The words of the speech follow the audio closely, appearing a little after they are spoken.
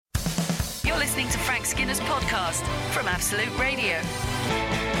listening to Frank Skinner's podcast from Absolute Radio.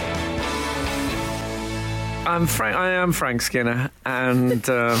 I am Frank Skinner, and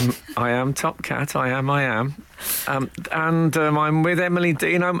I am Top Cat. I am. And I'm with Emily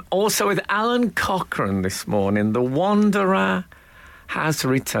Dean. I'm also with Alan Cochrane this morning. The Wanderer has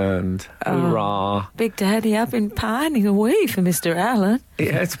returned. Hurrah. Big Daddy, I've been pining away for Mr. Alun.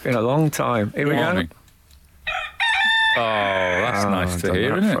 Yeah, it's been a long time. Here we go. Oh, that's nice to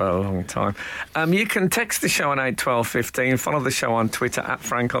hear, isn't it? For a long time. You can text the show on 81215, follow the show on Twitter at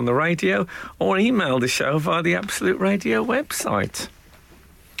Frank on the Radio, or email the show via the Absolute Radio website.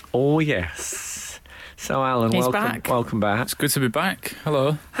 Oh, yes. So, Alan, welcome back. It's good to be back.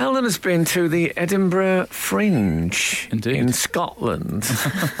 Hello. Alan has been to the Edinburgh Fringe. Indeed. In Scotland.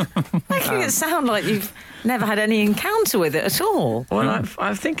 Making it sound like you've never had any encounter with it at all. Well,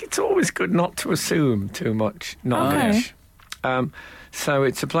 I think it's always good not to assume too much knowledge. Okay. So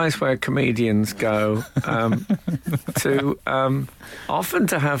it's a place where comedians go to often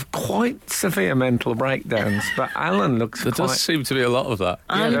to have quite severe mental breakdowns. But Alan looks There does seem to be a lot of that.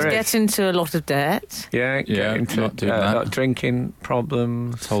 And there get into a lot of debt. Yeah, get into not doing that. drinking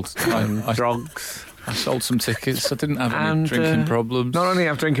problems and drugs. I sold some tickets. I didn't have any drinking problems. Not only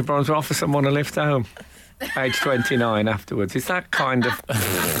have drinking problems, but offer someone a lift home. Age 29 afterwards. It's that kind of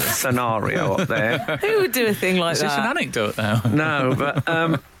scenario up there. Who would do a thing like that? Is this an anecdote now? No, but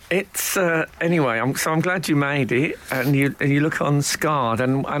it's anyway. I'm glad you made it, and you look unscarred.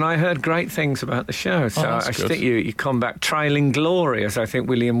 And I heard great things about the show. So I think you come back trailing glory, as I think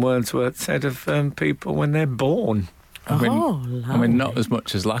William Wordsworth said of people when they're born. I mean, not as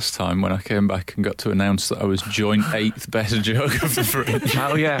much as last time when I came back and got to announce that I was joint 8th best joke of the Fringe.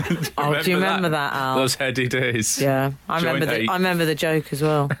 Oh, yeah. Do you remember that, Al? Those heady days. Yeah, I remember the joke as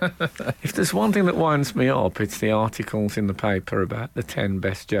well. If there's one thing that winds me up, it's the articles in the paper about the 10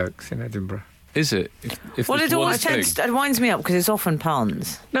 best jokes in Edinburgh. Is it? If Well, it always it winds me up because it's often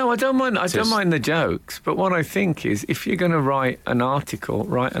puns. No, I don't mind. I don't mind the jokes, but what I think is, if you're going to write an article.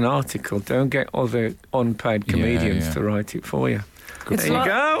 Don't get other unpaid comedians to write it for you. There you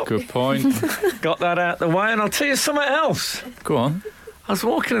go. Good point. Got that out the way, and I'll tell you something else. Go on. I was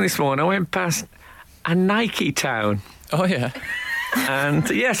walking this morning. I went past a Nike town. Oh yeah. And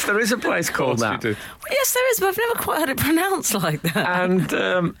yes, there is a place called that. Well, yes, there is, but I've never quite heard it pronounced like that.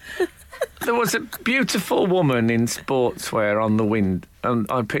 And there was a beautiful woman in sportswear on the window.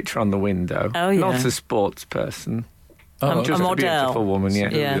 I picture on the window. Oh, yeah. Not a sports person. Oh, just a a model. beautiful woman,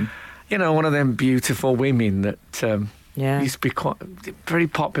 yeah. You know, one of them beautiful women that used to be very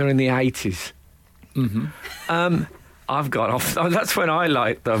popular in the 80s. Mm-hmm. I've got off. That's when I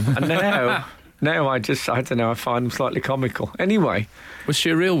liked them. And now I don't know, I find them slightly comical. Anyway. Was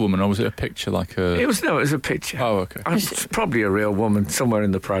she a real woman or was it a picture like a... It was a picture. Oh, okay. It's probably a real woman somewhere in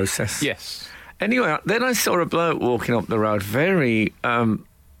the process. Yes. Anyway, then I saw a bloke walking up the road, very, some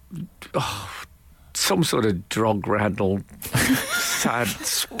sort of drug-raddled, sad,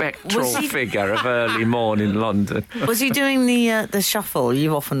 spectral figure of early morning London. Was he doing the shuffle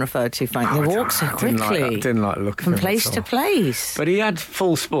you've often referred to, Frank? He walked so quickly. I didn't like looking from at him place to place. But he had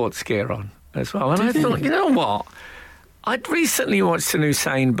full sports gear on as well. And I thought, you know what? I'd recently watched an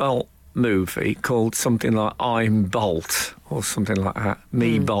Usain Bolt movie called something like I'm Bolt or something like that.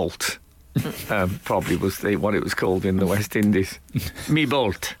 Me Bolt. Probably was what it was called in the West Indies. Me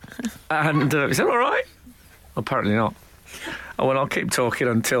Bolt. And is that all right? Apparently not. Oh, well, I'll keep talking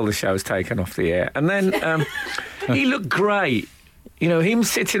until the show's taken off the air. And then he looked great. You know, him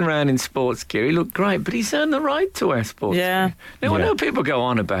sitting around in sports gear, he looked great, but he's earned the right to wear sports gear. Now, I know people go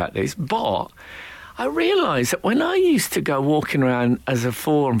on about this, but I realised that when I used to go walking around as a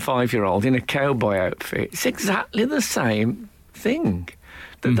 4 and 5-year-old in a cowboy outfit, it's exactly the same thing.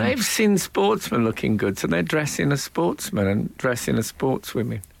 That they've seen sportsmen looking good, so they're dressing as sportsmen and dressing as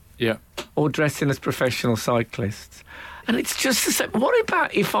sportswomen. Yeah. Or dressing as professional cyclists. And it's just the same. What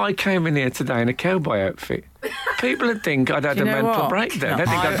about if I came in here today in a cowboy outfit? People would think I'd had a mental breakdown. They'd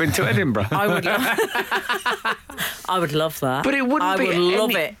think I'd been to Edinburgh. I would love that. But it wouldn't I be... would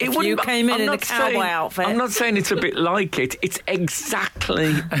love it if you came in a cowboy outfit. I'm not saying it's a bit like it. It's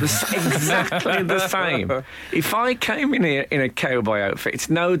exactly the same. If I came in here in a cowboy outfit,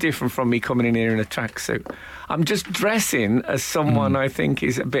 it's no different from me coming in here in a tracksuit. I'm just dressing as someone I think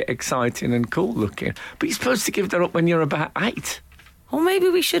is a bit exciting and cool looking. But you're supposed to give that up when you're about 8. Or maybe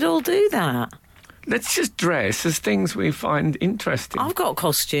we should all do that. Let's just dress as things we find interesting. I've got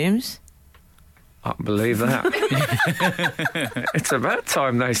costumes. I can believe that. It's about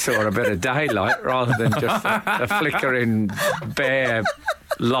time they saw a bit of daylight rather than just a flickering bare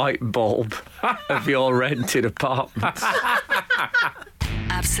light bulb of your rented apartments.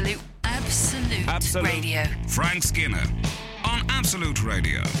 Absolute Absolute Radio. Frank Skinner on Absolute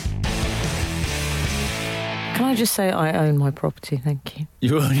Radio. Can I just say I own my property? Thank you.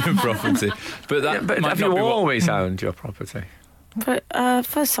 You own your property. But that But might have not you be what- always owned your property? But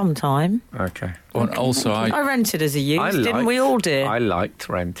for some time. Okay. And also, I rented as a youth, didn't we all, dear? I liked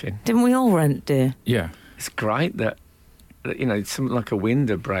renting. Didn't we all rent, dear? yeah. It's great that you know, it's something like a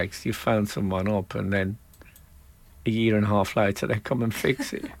window breaks, you phone someone up and then a year and a half later they come and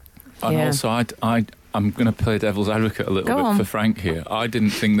fix it. And Yeah. also, I'm going to play devil's advocate a little Go bit on. for Frank here. I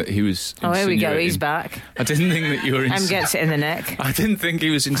didn't think that he was Oh, here we go. He's insinuating- back. I didn't think that you were Em gets it in the neck. I didn't think he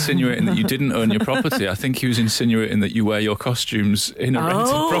was insinuating that you didn't own your property. I think he was insinuating that you wear your costumes in a rented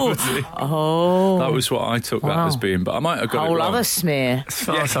property. Oh. That was what I took that Wow. as being, but I might have got it Whole wrong. other smear. As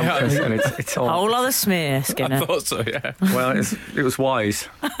far as Yeah, I'm yeah. concerned, it's all. Whole other smear, I Skinner. thought so, yeah. Well, it was wise.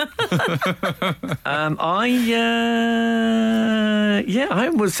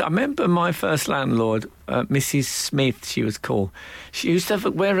 I remember my first landlord, Mrs. Smith, she was called. She used to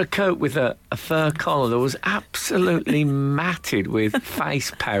wear a coat with a fur collar that was absolutely matted with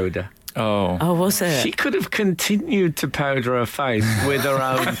face powder. Oh. Oh, was it? She could have continued to powder her face with her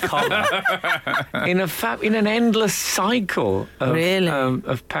own collar in an endless cycle of, Really?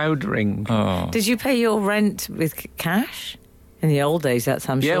 Of powdering. Oh. Did you pay your rent with cash? In the old days, that's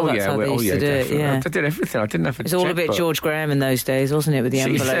I'm sure that's how they used to do it. definitely. Yeah. I did everything. I didn't have a It's all a bit checkbook. George Graham in those days, wasn't it, with the She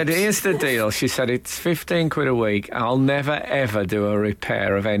envelopes? said, here's the deal. She said, it's 15 quid a week. I'll never, ever do a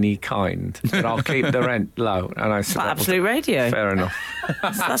repair of any kind. But I'll keep the rent low. And I said, But "That was Absolute Radio. fair enough."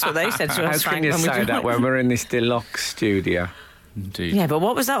 That's what they said to How us, can Frank, you when we say that joined. when we're in this deluxe studio? Indeed. Yeah, but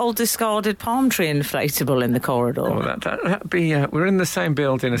what was that old discarded palm tree inflatable in the corridor? Well, that'd be... we're in the same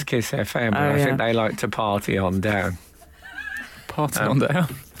building as Kiss FM, and I yeah. think they like to party on down. Party on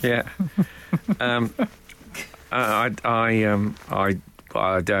down. Yeah. I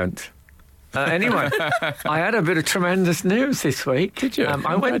don't. Anyway, I had a bit of tremendous news this week. Did you?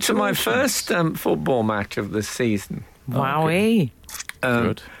 I went to my Congratulations. first football match of the season. Wowee.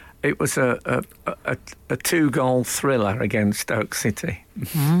 Good. It was a 2-goal thriller against Stoke City,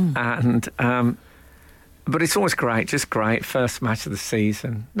 and but it's always great, just great. First match of the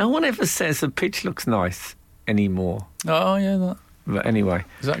season. No one ever says the pitch looks nice anymore. Oh, yeah. That. But anyway.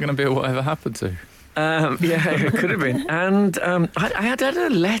 Is that going to be a whatever happened to? Yeah, it could have been. And I had a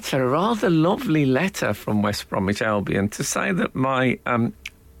letter, a rather lovely letter from West Bromwich Albion to say that my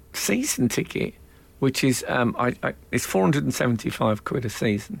season ticket, which is it's 475 quid a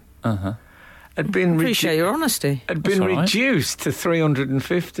season, had been Appreciate your honesty. had been That's all right. reduced to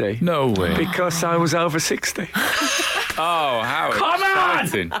 350 No way. because I was over 60. Oh, how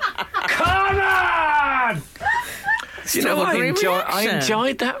exciting. Come on! You know, I Extraordinary reaction.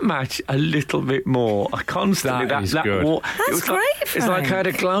 enjoyed that match a little bit more. I constantly That is good. That's was great, It's like I had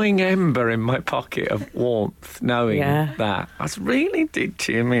a Frank. glowing ember in my pocket of warmth, knowing Yeah. that. That really did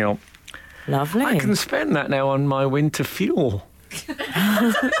cheer me up. Lovely. I can spend that now on my winter fuel.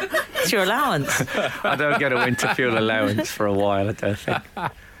 It's your allowance. I don't get a winter fuel allowance for a while, I don't think.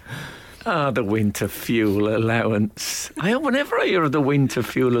 The winter fuel allowance. Whenever I hear of the winter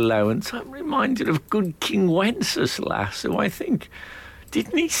fuel allowance, I'm reminded of good King Wenceslas, who I think,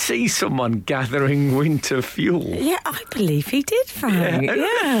 didn't he see someone gathering winter fuel? Yeah, I believe he did, Frank. Who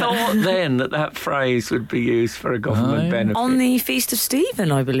would have thought then that phrase would be used for a government yeah. benefit? On the Feast of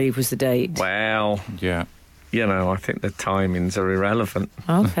Stephen, I believe, was the date. Well, Yeah. you know, I think the timings are irrelevant.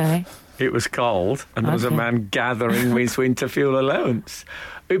 Okay. It was cold, and there was a Okay. man gathering his winter fuel allowance.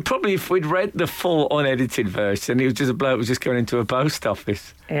 Probably, if we'd read the full unedited version, he was just a bloke who was just going into a post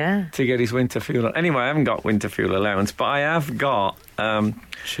office Yeah. to get his winter fuel. Anyway, I haven't got winter fuel allowance, but I have got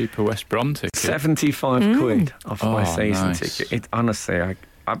Cheaper West Brom ticket. 75 quid off my Oh, season nice. ticket. Honestly, I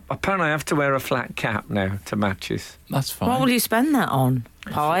apparently I have to wear a flat cap now to matches. That's fine. What will you spend that on?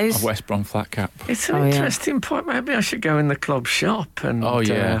 Pies? A West Brom flat cap. It's an Oh, yeah. interesting point. Maybe I should go in the club shop and Oh,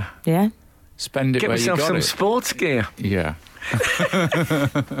 yeah. Yeah. Spend it get where you myself got some it. sports gear. Yeah.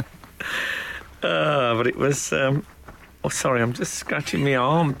 But it was... oh, sorry, I'm just scratching my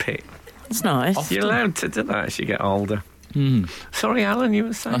armpit. It's nice. You're allowed to do that as you get older. Sorry, Alan, you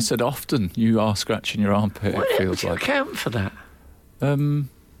were saying? I said often you are scratching your armpit, What it feels do you like. account for that?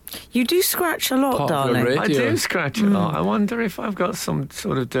 You do scratch a lot, Part of the darling. radio. I do scratch a lot. I wonder if I've got some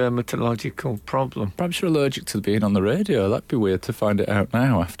sort of dermatological problem. Perhaps you're allergic to being on the radio. That'd be weird to find it out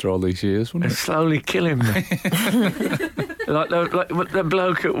now after all these years, wouldn't It's it? slowly killing me. Like the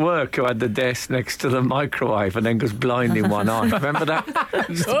bloke at work who had the desk next to the microwave and then goes blind in one eye. Remember that? It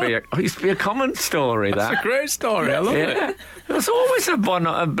used to be a common story, that. That's a great story. I love it. There was always a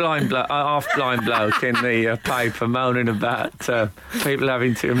half-blind bloke in the paper moaning about people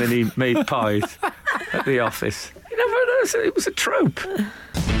having too many meat pies at the office. You never noticed it was a trope.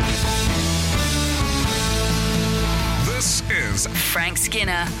 This is Frank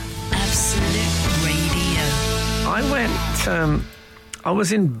Skinner, Absolute Radio. I went. I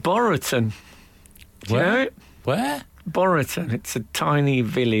was in Borreton. Do you know it? Where? Borreton. It's a tiny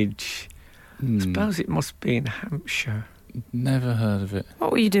village. I suppose it must be in Hampshire. Never heard of it.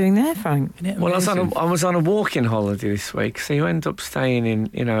 What were you doing there, Frank? Well, I was on a walking holiday this week, so you end up staying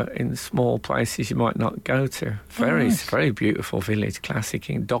in small places you might not go to. Very beautiful village,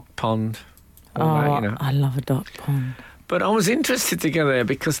 classic Dock Pond. I love a dock pond. But I was interested to go there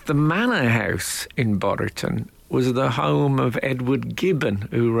because the manor house in Borreton was the home of Edward Gibbon,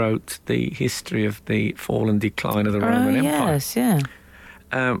 who wrote the history of the fall and decline of the Roman Empire. Yes, yeah.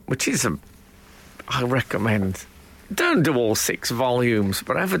 Which is I recommend. Don't do all 6 volumes,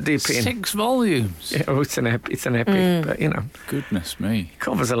 but have a dip in. 6 volumes? Yeah, it's an epic, but Goodness me.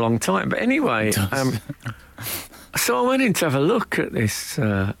 Covers a long time. But anyway, so I went in to have a look at this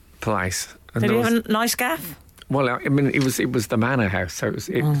place. Did you have a nice gaff? Well, I mean, it was the manor house, so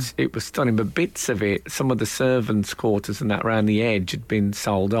it was stunning. But bits of it, some of the servants' quarters and that around the edge had been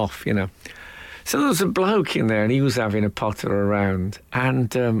sold off, So there was a bloke in there, and he was having a potter around,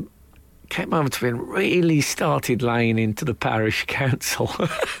 and came over to me and really started laying into the parish council,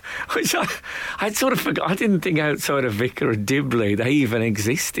 which I'd sort of forgot. I didn't think outside of Vicar of Dibley they even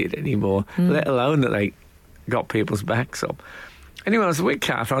existed anymore, let alone that they got people's backs up. Anyway, I was with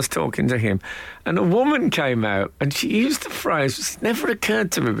Kath, I was talking to him, and a woman came out, and she used a phrase which never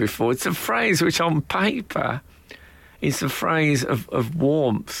occurred to me before. It's a phrase which on paper is a phrase of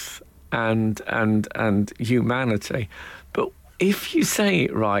warmth and humanity. But if you say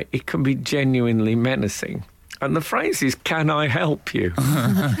it right, it can be genuinely menacing. And the phrase is, "Can I help you?"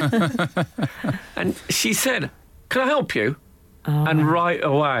 And she said, "Can I help you?" And right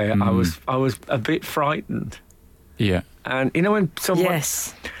away, I was a bit frightened. Yeah. And when someone...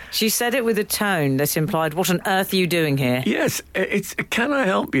 Yes. She said it with a tone that implied, what on earth are you doing here? Yes, it's "Can I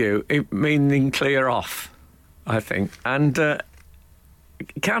help you?" meaning clear off, I think. And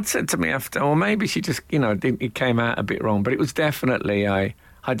Kat said to me after, or maybe she just, it came out a bit wrong, but it was definitely I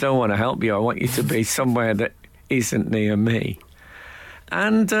don't want to help you. I want you to be somewhere that isn't near me.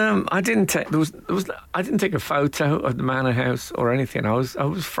 And I didn't take a photo of the manor house or anything. I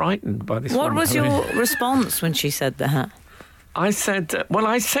was frightened by this. What was your response when she said that? I said to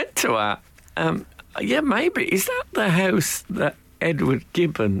her, yeah, maybe. Is that the house that Edward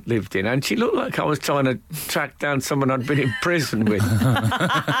Gibbon lived in? And she looked like I was trying to track down someone I'd been in prison with.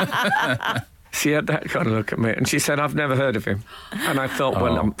 She had that kind of look at me, and she said, "I've never heard of him." And I thought,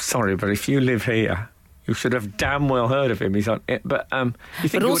 well, I'm sorry, but if you live here, you should have damn well heard of him. He's on it, but you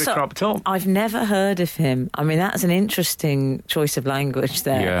think he would have cropped up? I've never heard of him. I mean, that's an interesting choice of language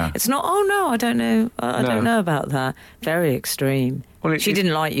there. Yeah. It's not, "Oh no, I don't know. I don't know about that." Very extreme. Well, she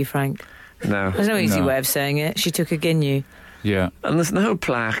didn't like you, Frank. No, there's no easy way of saying it. She took again you. Yeah, and there's no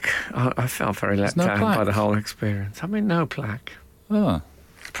plaque. I felt very let down by the whole experience. I mean, no plaque. Oh,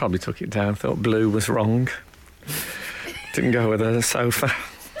 probably took it down. Thought blue was wrong. Didn't go with a sofa.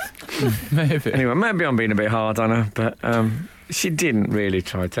 Maybe. Anyway, maybe I'm being a bit hard on her, but she didn't really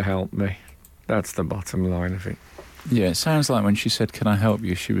try to help me. That's the bottom line of it. Yeah, it sounds like when she said, "Can I help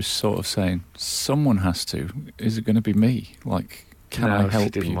you?" she was sort of saying, someone has to. Is it going to be me? Like, can I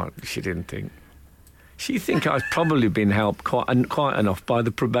help you? She didn't think. She think I've probably been helped quite enough by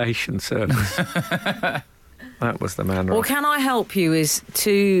the probation service. That was the man. Well, "Can I help you?" is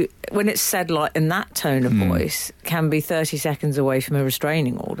when it's said like in that tone of voice, can be 30 seconds away from a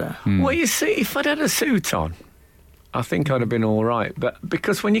restraining order. Well, you see, if I'd had a suit on, I think I'd have been all right. But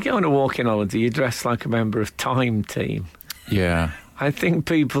because when you go on a walking holiday, you dress like a member of Time Team. Yeah. I think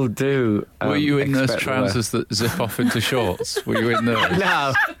people do. Were you in those trousers that zip off into shorts? Were you in those?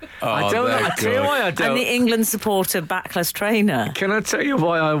 No. I don't. I tell you why I don't. And the England supporter backless trainer. Can I tell you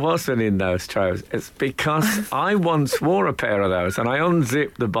why I wasn't in those trousers? It's because I once wore a pair of those, and I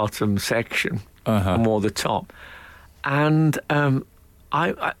unzipped the bottom section and wore the top, and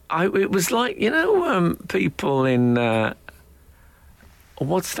it was like people in.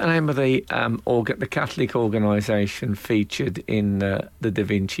 What's the name of the Catholic organisation featured in the Da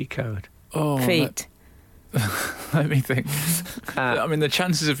Vinci Code? Feet. Let me think. I mean, the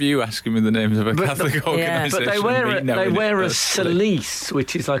chances of you asking me the names of a Catholic organisation. But they wear a cilice,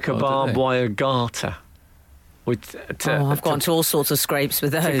 which is like a barbed wire garter. I've gone to all sorts of scrapes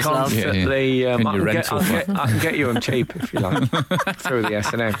with those. Constantly, In your rental I can get you them cheap if you like through the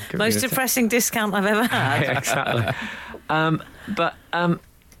S&M. Most depressing discount I've ever had. Yeah, exactly. But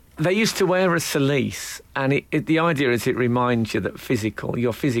they used to wear a cilice, and the idea is it reminds you that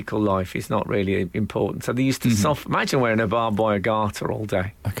your physical life is not really important. So they used to imagine wearing a barbed wire garter all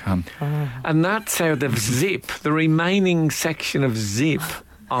day. I can. And that's how the remaining section of zip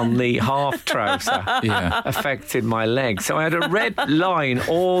on the half trouser affected my leg. So I had a red line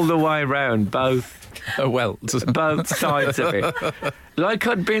all the way round both sides of it. Like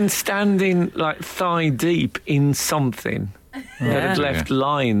I'd been standing like thigh deep in something that had left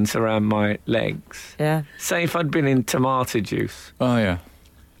lines around my legs. Yeah. Say if I'd been in tomato juice. Oh, yeah.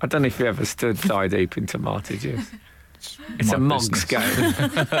 I don't know if you ever stood thigh deep in tomato juice. It's a mog's game.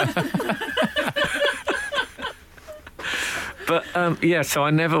 But, so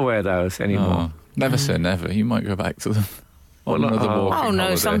I never wear those anymore. Never say never. You might go back to them. On another walking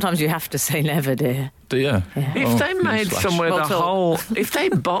holiday. Sometimes you have to say never, dear. Do you? Yeah. If they made somewhere if they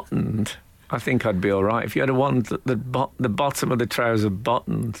buttoned, I think I'd be all right. If you had the bottom of the trouser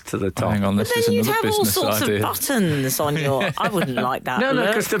buttoned to the top. Hang on, this is another business idea. Then you'd have all sorts of buttons on your... I wouldn't like that. No,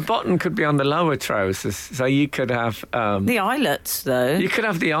 because the button could be on the lower trousers, so you could have... the eyelets, though. You could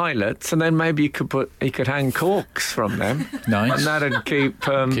have the eyelets, and then maybe you could hang corks from them. Nice. And that'd keep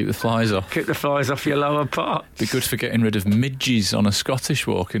the flies off. Keep the flies off your lower part. Be good for getting rid of midges on a Scottish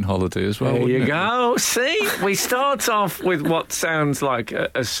walking holiday as well. There you go. See, we start off with what sounds like a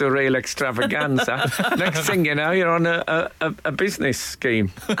surreal extravaganza. Next thing you know, you're on a business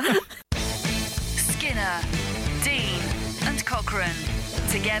scheme. Skinner, Dean and Cochrane.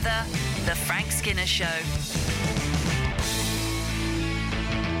 Together, The Frank Skinner Show.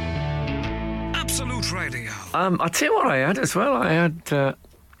 Absolute Radio. I'll tell you what I had as well. I had...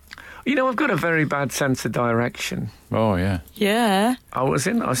 I've got a very bad sense of direction. Oh, yeah. Yeah. I was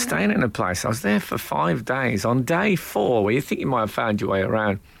staying in a place. I was there for 5 days. On day 4, where you think you might have found your way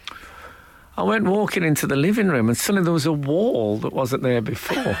around, I went walking into the living room and suddenly there was a wall that wasn't there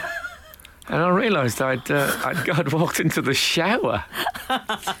before. And I realised I'd walked into the shower.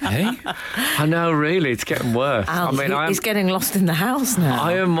 Hey? I know, really, it's getting worse. He's getting lost in the house now.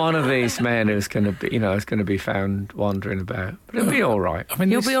 I am one of these men who's going to be found wandering about. But it'll be all right.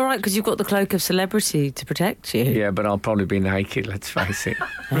 You'll be all right because you've got the cloak of celebrity to protect you. Yeah, but I'll probably be naked, let's face it.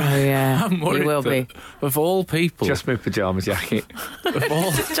 Oh, yeah. I'm worried you will be. Of all people... Just my pyjama jacket.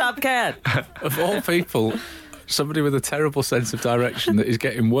 Job cat. Of all people... Somebody with a terrible sense of direction that is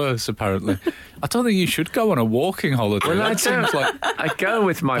getting worse, apparently. I don't think you should go on a walking holiday. Well, that seems like I go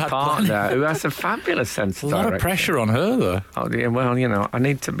with my partner, who has a fabulous sense of direction. A lot of pressure on her, though. Oh, yeah, well, I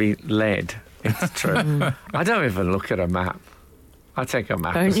need to be led. It's true. I don't even look at a map. I take a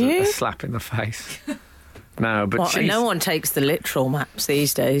map as a slap in the face. No, but no one takes the literal maps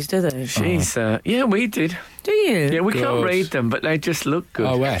these days, do they? Yeah, we did. Do you? Yeah, we can't read them, but they just look good.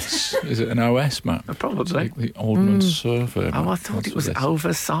 OS? Is it an OS map? Probably. It's like the Ordnance Survey map. Oh, I thought it was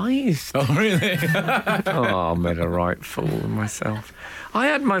oversized. Oh, really? I made a right fool of myself. I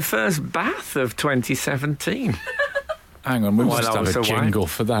had my first bath of 2017. Hang on, we must have a jingle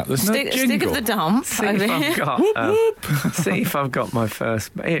for that. There's no jingle. Stick of the dump. See if I've got my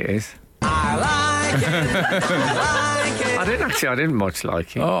first... It is. I like it. I didn't much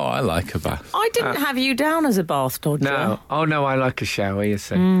like it. Oh, I like a bath. I didn't have you down as a bath dodger. No. Oh, no, I like a shower, you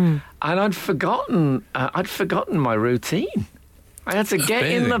see. And I'd forgotten my routine. I had to get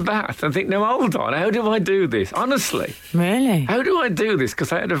in the bath and think, no, hold on, how do I do this? Honestly. Really? How do I do this?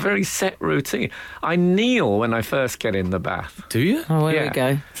 Because I had a very set routine. I kneel when I first get in the bath. Do you? Oh, there we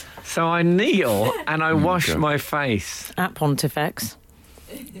go. So I kneel and I wash my face. At Pontifex.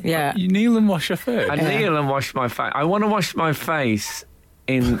 Yeah. You kneel and wash your face? I kneel and wash my face. I want to wash my face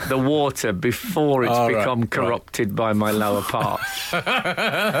in the water before it's become corrupted by my lower parts.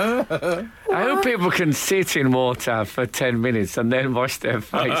 I hope people can sit in water for 10 minutes and then wash their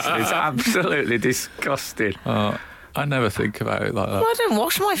face. It's absolutely disgusting. I never think about it like that. Well, I don't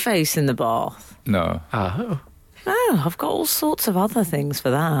wash my face in the bath. No. Oh. No, I've got all sorts of other things for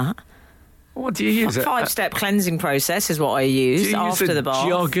that. What do you use? A 5-step cleansing process is what I use after the bath.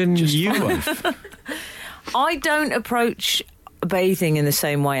 Jog and ewer? I don't approach bathing in the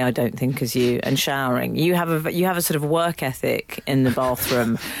same way, I don't think, as you, and showering. You have a sort of work ethic in the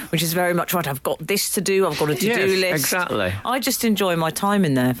bathroom, which is very much right. I've got this to do. I've got a to-do list. Exactly. I just enjoy my time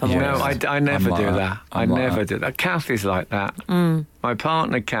in there. I never do that. I never do that. Kath is like that. My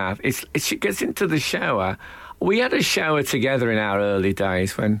partner, Kath, she gets into the shower. We had a shower together in our early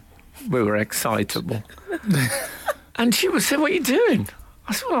days when we were excitable. And she would say, "What are you doing?"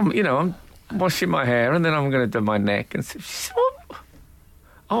 I said, "Well, washing my hair, and then I'm going to do my neck. And she said, "What?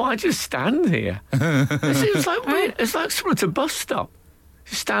 Oh, I just stand here." It's like someone at a bus stop.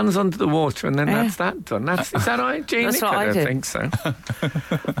 She stands under the water, and then that's that done. Is that right, Jeannie? That's what I I don't do. think so.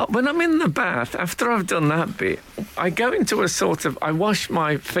 When I'm in the bath, after I've done that bit, I go into a sort of... I wash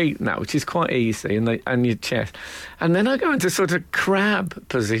my feet now, which is quite easy, and your chest. And then I go into sort of crab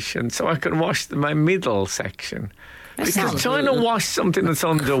position so I can wash my middle section. Because trying to wash something that's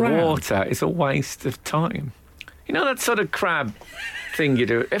underwater is a waste of time. You know that sort of crab thing you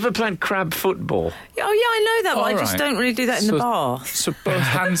do? Ever played crab football? Oh, yeah, I know that, but I just right. don't really do that in the bath. So both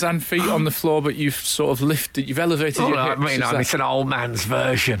hands and feet on the floor, but you've sort of lifted, you've elevated your hips. It's an old man's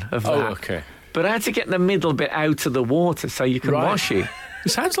version of that. Oh, okay. But I had to get the middle bit out of the water so you can wash it. It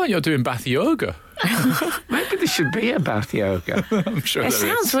sounds like you're doing bath yoga. Maybe there should be a bath yoga. I'm sure It there is.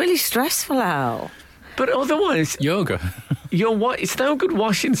 sounds really stressful, Al. But otherwise, Yoga. it's no good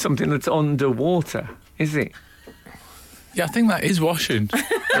washing something that's underwater, is it? Yeah, I think that is washing. No,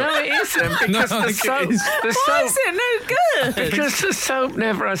 it isn't, because I the think soap... it is. Why is it no good? Because the soap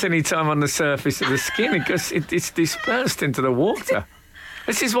never has any time on the surface of the skin because it's dispersed into the water.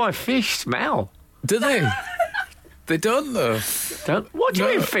 This is why fish smell. Do they? They don't, though. What do you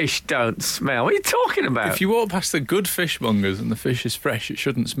No. mean fish don't smell? What are you talking about? If you walk past the good fishmongers and the fish is fresh, it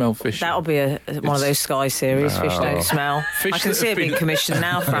shouldn't smell fishy. That'll be one of those Sky series, Fish Don't Smell. Fish I can that see have it being been- commissioned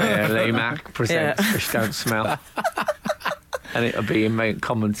now, Frank. Yeah, Lee Mack presents Yeah. Fish Don't Smell. And it'll be in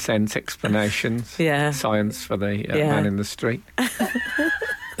common sense explanations. Yeah. Science for the Yeah. man in the street.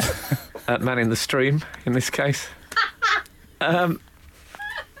 Man in the stream, in this case.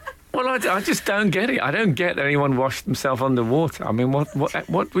 Well, I just don't get it. I don't get that anyone washed themselves underwater. I mean, what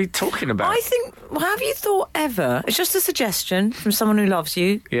are we talking about? I think, have you thought ever, it's just a suggestion from someone who loves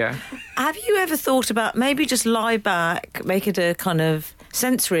you, Yeah. have you ever thought about maybe just lie back, make it a kind of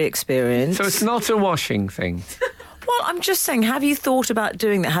sensory experience? So it's not a washing thing. Well, I'm just saying, have you thought about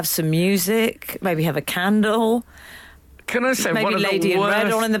doing that? Have some music, maybe have a candle, Can I say maybe one of Lady the in worst...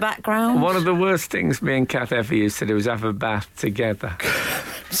 Red on in the background? One of the worst things me and Kath ever used to do was have a bath together.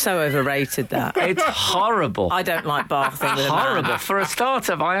 So overrated that. It's horrible. I don't like bathing with a man. Horrible. For a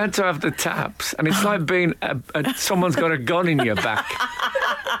starter, I had to have the taps, and it's like being someone's got a gun in your back.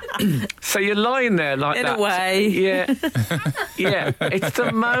 So you're lying there like In that. a way. Yeah. Yeah. It's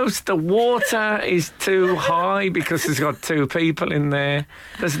the most. The water is too high because there's got two people in there.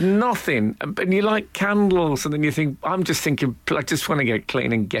 There's nothing. And you like candles, and then you think, I'm just thinking, I just want to get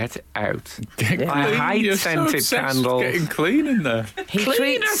clean and get out. I hate You're scented so obsessed with candles. getting clean in there. He Clean,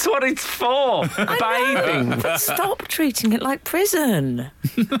 treats... that's what it's for. Bathing. But stop treating it like prison.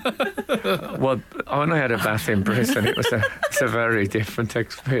 Well, when I had a bath in prison, it's a very different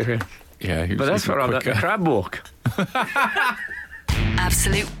experience. Yeah, he was But that's even where I'm at the quicker. crab walk.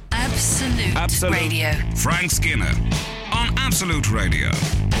 Absolute Radio. Frank Skinner on Absolute Radio.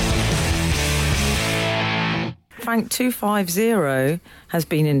 Frank 250 has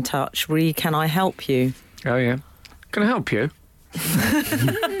been in touch. Can I help you? Oh, yeah. Can I help you?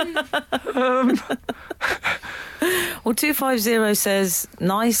 Well, 250 says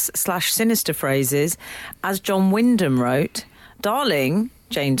nice/sinister phrases. As John Wyndham wrote, darling,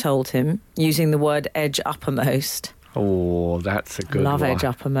 Jane told him, using the word edge uppermost. Oh, that's a good Love one. edge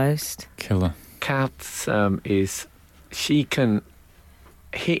uppermost. Killer. Kat's she can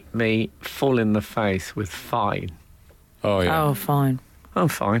hit me full in the face with fine. Oh, yeah. Oh, fine. I'm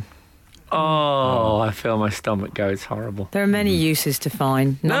fine. Oh, I feel my stomach go. It's horrible. There are many uses to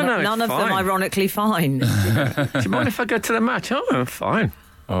fine. No, it's none of them fine. ironically fine. Do you mind if I go to the match? Oh, I'm fine.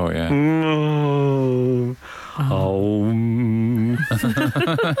 Oh, yeah. Oh.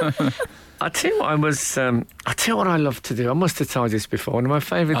 I tell you what I tell you what I love to do. I must have told you this before. One of my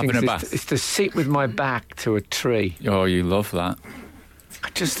favourite Having things a bath. is to sit with my back to a tree. Oh, you love that.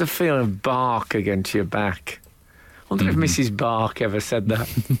 Just the feel of bark against your back. I wonder if Mrs. Bark ever said that.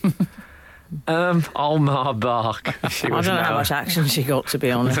 Omar Bark. She I was don't know how now- much action she got, to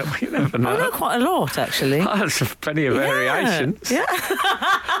be honest. You never Oh, no, know. quite a lot, actually. Oh, that's plenty of variations. Yeah.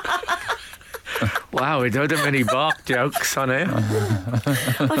 Wow, we don't have many bark jokes on here.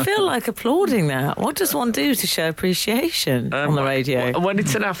 I feel like applauding that. What does one do to show appreciation on the radio? When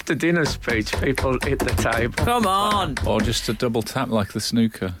it's an after dinner speech, people hit the table. Come on. Or just a double tap like the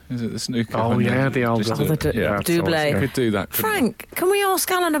snooker. Is it the snooker? Oh, When yeah, they the old just one. do- The yeah. That's double. always You good. could do that. couldn't you? Frank, can we ask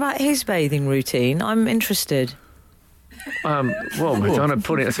Alan about his bathing routine? I'm interested. Well, Madonna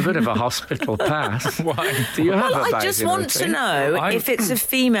put it, it's a bit of a hospital pass. Why? Do you have a I bathing just want to routine? know I- if it's a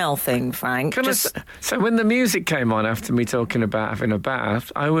female thing, Frank. Can I Just, so when the music came on after me talking about having a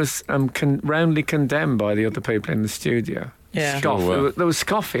bath, I was roundly condemned by the other people in the studio. Yeah. Scoff. Sure were. There was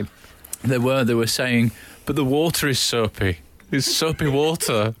scoffing. They were saying, but the water is soapy. It's soapy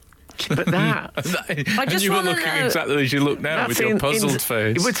water. But that... and you were looking exactly as you look now with your puzzled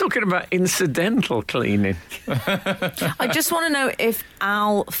face. We're talking about incidental cleaning. I just want to know if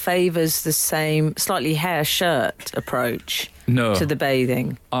Al favours the same slightly hair shirt approach to the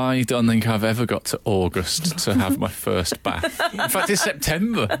bathing. I don't think I've ever got to August to have my first bath. In fact, it's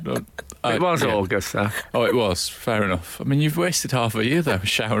September. It was August, though. Oh, it was. Fair enough. I mean, you've wasted half a year there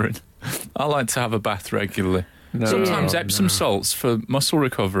showering. I like to have a bath regularly. Sometimes Epsom salts for muscle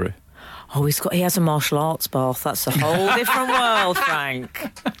recovery. Oh, he has a martial arts bath. That's a whole different world,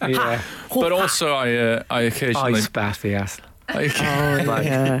 Frank. Yeah. But also I occasionally... Ice bath, he has.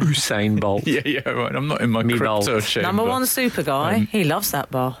 Yeah. Usain Bolt. Yeah, right. I'm not in my crypto chamber. Number one super guy. He loves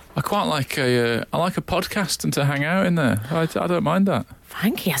that bath. I quite like a podcast and to hang out in there. I don't mind that.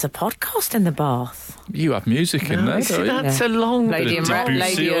 Frank, he has a podcast in the bath. You have music in there, don't you? That's a long... Lady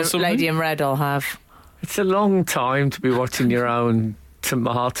in Red I'll have. It's a long time to be watching your own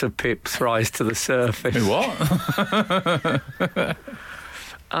tomato pips rise to the surface. What?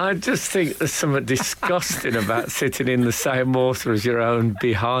 I just think there's something disgusting about sitting in the same water as your own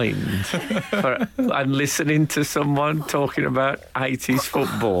behind and listening to someone talking about 80s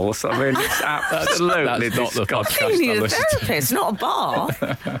football. So, I mean, it's absolutely that's not disgusting. You need a therapist, not a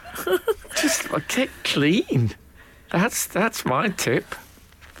bath. Just get clean. That's my tip.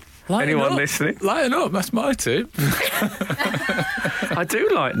 Anyone listening? Lighten up, that's my tip. I do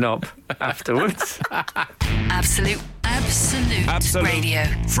lighten up afterwards. Absolute Radio.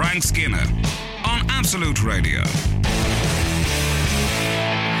 Frank Skinner on Absolute Radio.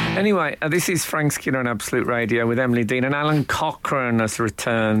 Anyway, this is Frank Skinner on Absolute Radio with Emily Dean, and Alan Cochrane has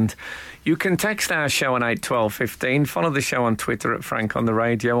returned. You can text our show on 81215, follow the show on Twitter at Frank on the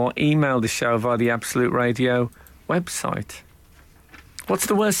Radio, or email the show via the Absolute Radio website. What's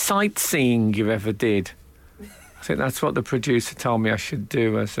the worst sightseeing you've ever did? I think that's what the producer told me I should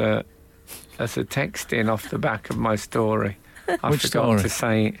do as a text in off the back of my story. I Which forgot story? to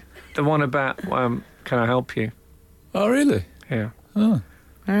say it. The one about can I help you? Oh, really? Yeah. Oh.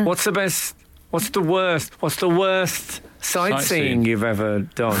 What's the worst sightseeing you've ever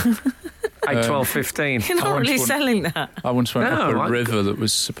done? 81215. You're not really selling that. I once went up a river that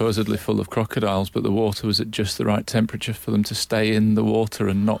was supposedly full of crocodiles, but the water was at just the right temperature for them to stay in the water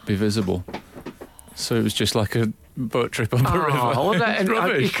and not be visible. So it was just like a boat trip on the river.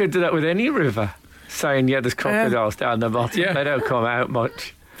 Well, you could do that with any river, saying, there's crocodiles down the bottom. Yeah. They don't come out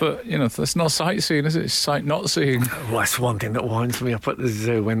much. But, that's not sightseeing, is it? It's sight not seeing. Well, that's one thing that winds me up at the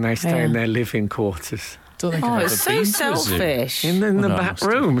zoo when they stay in their living quarters. Don't think I've it's so been to a zoo. selfish. In the back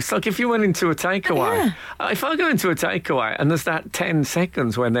room. It's like if you went into a takeaway. If I go into a takeaway and there's that 10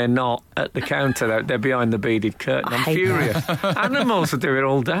 seconds when they're not at the counter, they're behind the beaded curtain, I'm furious. Animals will do it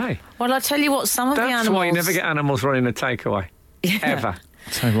all day. Well, I'll tell you what, some of the animals... That's why you never get animals running a takeaway. Ever.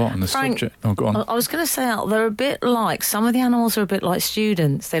 Tell you what, on the Frank, subject... Oh, go on. I was going to say, they're a bit like... Some of the animals are a bit like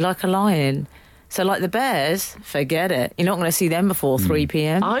students. They like a lion. So, like the bears, forget it. You're not going to see them before 3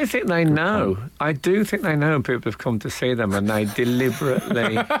 p.m. I think they know. I do think they know people have come to see them and they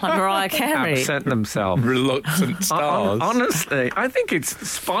deliberately Like Mariah Carey. absent themselves. Reluctant stars. Honestly, I think it's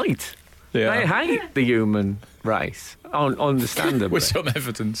spite. Yeah. They hate the human race, understandably. With some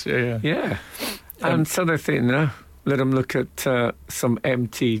evidence, yeah. Yeah. And so they think, no, let them look at some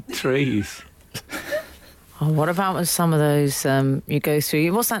empty trees. Oh, what about with some of those you go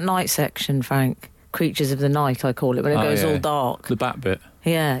through... What's that night section, Frank? Creatures of the night, I call it, when it goes all dark. The bat bit.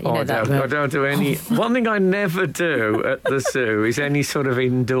 Yeah, you know that bit. I don't do any... One thing I never do at the zoo is any sort of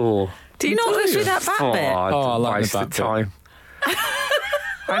indoor... Do you not go through that bat bit? I like waste the bat the time.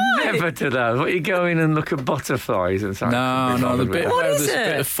 I never do that. What, you go in and look at butterflies and something? No, the bit where there's a it?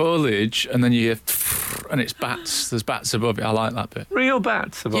 bit of foliage and then you hear... And it's bats. There's bats above it. I like that bit. Real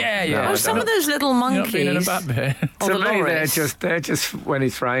bats? Yeah. Oh, some of those little monkeys. You're not being in a bat bit. To me, they're just when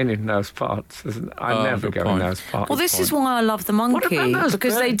it's raining in those parts. I never go in those parts. Well, this is why I love the monkey,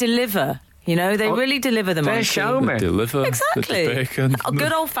 because they deliver. They really deliver the monkey. They're showmen. Deliver. Exactly. The bacon.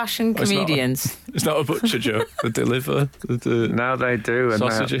 Good old-fashioned comedians. It's not a butcher joke. The deliver. Now they do. And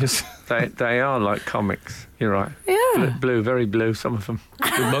sausages. They are like comics. You're right. Yeah. Blue, very blue, some of them.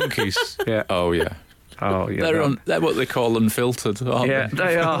 The monkeys. Yeah. Oh, yeah. Oh, yeah. They're what they call unfiltered, aren't they? Yeah,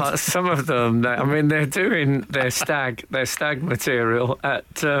 they are. Some of them. They're doing their stag material at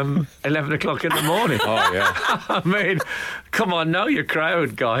 11 o'clock in the morning. Oh, yeah. I mean, come on, know your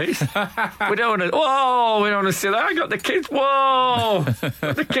crowd, guys. We don't want to. Whoa, we don't want to see that. I got the kids. Whoa,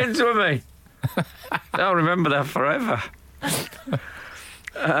 got the kids with me. I'll remember that forever.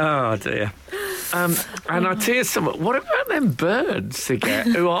 Oh dear. And I tell you something, what about them birds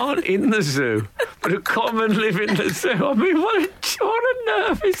again who aren't in the zoo but who come and live in the zoo? I mean, what on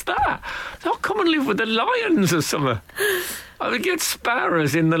earth is that? They'll come and live with the lions or something. I would get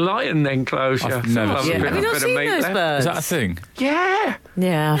sparrows in the lion enclosure. I've never So seen Have you not seen those birds? Is that a thing? Yeah.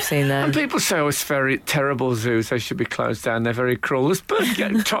 Yeah, I've seen them. And people say, oh, it's very terrible zoos, they should be closed down, they're very cruel. There's birds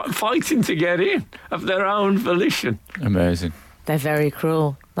fighting to get in of their own volition. Amazing. They're very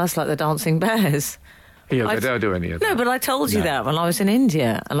cruel. That's like the dancing bears. Yeah, they don't do any of that. No, but I told you that when I was in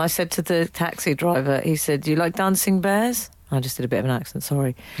India. And I said to the taxi driver, he said, do you like dancing bears? I just did a bit of an accent,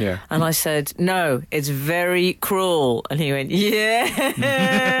 sorry. Yeah. And I said, no, it's very cruel. And he went, yes.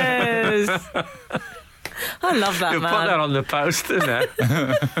 I love that, You'll man. put that on the poster now.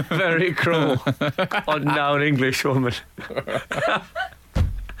 Very cruel. Unknown English woman.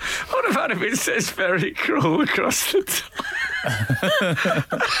 What about if it says very cruel across the top?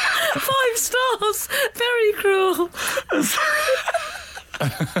 5 stars. Very cruel.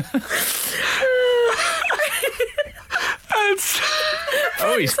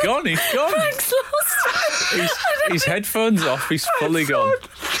 Oh, he's gone. He's gone. Frank's lost. His headphones off. He's fully gone.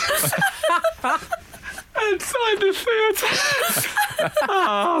 Outside the theatre.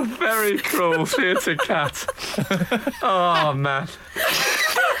 Oh, very cruel theatre cat. Oh, man.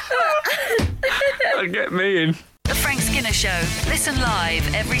 That'll get me in. The Frank Skinner Show. Listen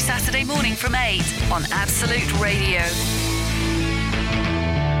live every Saturday morning from 8 on Absolute Radio.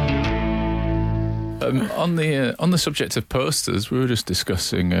 On the subject of posters, we were just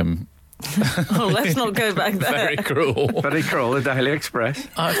discussing Oh, let's not go back there. very cruel. Very cruel, the Daily Express.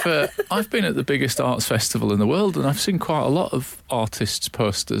 I've been at the biggest arts festival in the world, and I've seen quite a lot of artists'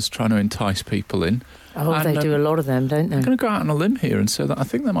 posters trying to entice people in. Oh, And, they do a lot of them, don't they? I'm going to go out on a limb here and say that I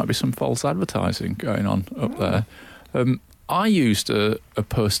think there might be some false advertising going on up there. I used a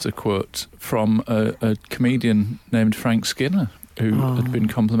poster quote from a comedian named Frank Skinner, who had been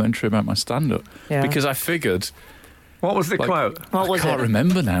complimentary about my stand-up, Yeah. because I figured... What was the quote? What was I can't it?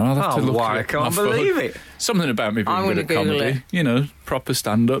 remember now. I'll have to look why? at I it can't on my phone. believe it. Something about me being I'm good at gonna Google comedy. it. You know, proper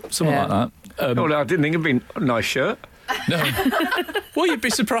stand-up, something Yeah. like that. Oh, no, I didn't think it'd been a nice shirt. No. Well, you'd be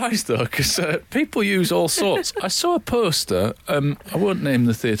surprised, though, because people use all sorts. I saw a poster, I won't name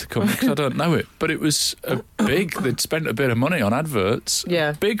the theatre company because I don't know it, but it was a big, they'd spent a bit of money on adverts.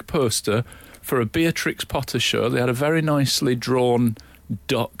 Yeah. Big poster for a Beatrix Potter show. They had a very nicely drawn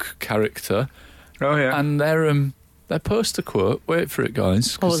duck character. Oh, yeah. And their poster quote, wait for it,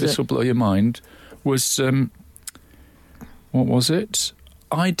 guys, What was because this it? will blow your mind, was, what was it?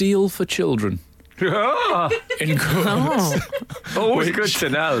 Ideal for children. Oh, In quotes. always Which- good to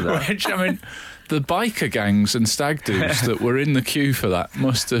know, though. Which, I mean, the biker gangs and stag do's that were in the queue for that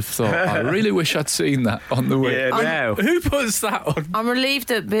must have thought, I really wish I'd seen that on the way. Yeah, now. Who puts that on I'm relieved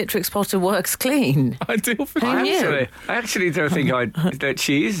that Beatrix Potter works clean. Ideal for Who knew? I actually don't think that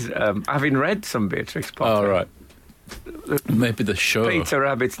she is, having read some Beatrix Potter. Oh, right. Maybe the show. Peter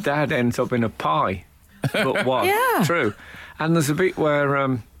Rabbit's dad ends up in a pie. But what? Yeah. True. And there's a bit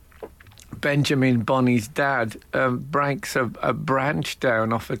where Benjamin Bonney's dad breaks a branch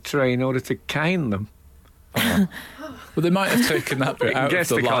down off a tree in order to cane them. Well, they might have taken that You bit can out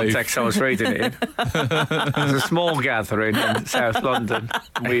guess of the the live. context I was reading it in. There's a small gathering in South London,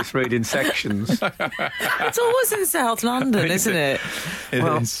 and we just read in sections. It's always in South London, isn't it? It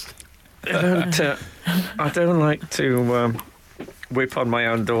Well, is. I don't like to whip on my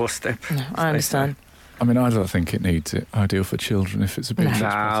own doorstep. I understand. I mean, I don't think it needs it. Ideal for children if it's a Beatrix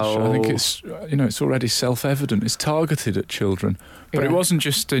Potter show. I think it's, it's already self-evident. It's targeted at children. But it Yeah. wasn't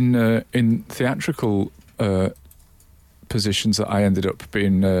just in theatrical positions that I ended up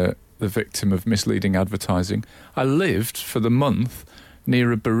being the victim of misleading advertising. I lived for the month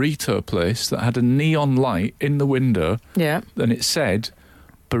near a burrito place that had a neon light in the window, Yeah. and it said,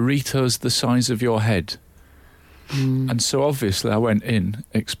 burritos the size of your head. And so obviously I went in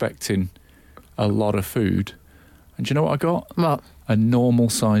expecting a lot of food. And do you know what I got? What? A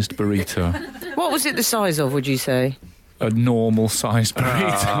normal-sized burrito. What was it the size of, would you say? A normal-sized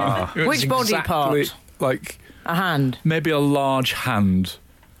burrito. It was Which body exactly part? Like A hand. maybe a large hand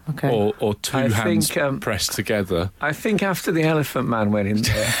Okay. or two I hands think, pressed together. I think after the Elephant Man went in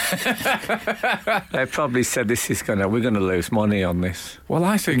there, they probably said, we're going to lose money on this. Well,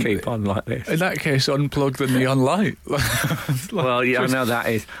 I think Keep on like this. in that case, unplug the neon light. Well, yeah, I know that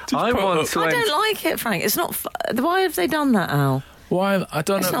is. I put once I went... don't like it, Frank. It's not... Why have they done that, Al? Why? I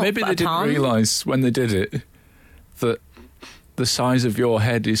don't It's know. not Maybe a they didn't pun. realise when they did it that the size of your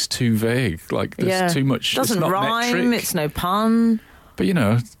head is too vague. Like there's too much. Doesn't it's not rhyme. metric. It's no pun. But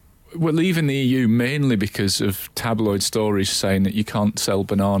we're leaving the EU mainly because of tabloid stories saying that you can't sell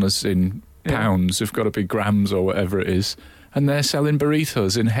bananas in pounds. They've got to be grams or whatever it is. And they're selling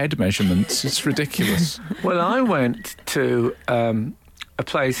burritos in head measurements. It's ridiculous. Well, I went to a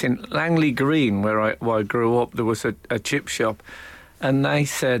place in Langley Green where I grew up. There was a chip shop, and they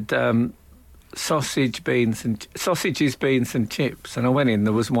said sausages, beans, and chips. And I went in.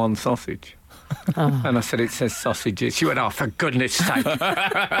 There was one sausage. Oh. And I said, it says sausages. She went, oh, for goodness sake.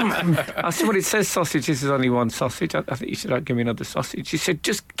 I said, well, it says sausages. There's only one sausage. I think you should give me another sausage. She said,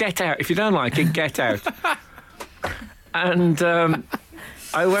 just get out. If you don't like it, get out. And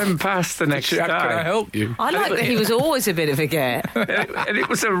I went past the next day. Can I help you? I like that he was always a bit of a get. And it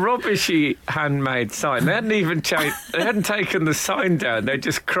was a rubbishy handmade sign. They hadn't even they hadn't taken the sign down. They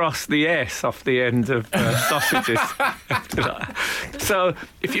just crossed the S off the end of sausages. So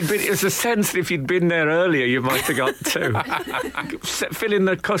it was a sense that if you'd been there earlier, you might have got two. Filling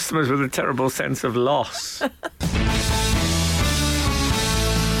the customers with a terrible sense of loss.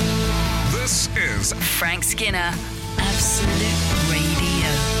 This is Frank Skinner, Absolute Radio.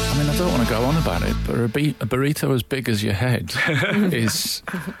 I mean, I don't want to go on about it, but a burrito as big as your head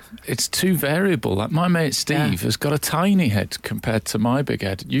it's too variable. Like my mate Steve has got a tiny head compared to my big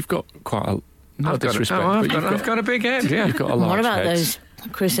head. You've got quite a... No disrespect, I've got a big head, yeah. You've got a large What about head. those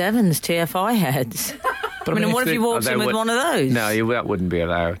Chris Evans TFI heads? But I mean, what if you walked in with one of those? No, that wouldn't be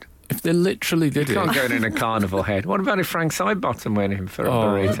allowed. If they literally did You can't go in a carnival head. What about if Frank Sidebottom went in for a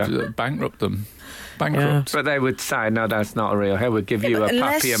burrito? Bankrupt them. Yeah. But they would say, no, that's not a real head. We'll give you a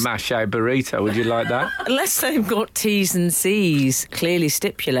papier-mâché burrito. Would you like that? Unless they've got T's and C's clearly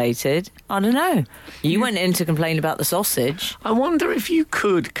stipulated. I don't know. You went in to complain about the sausage. I wonder if you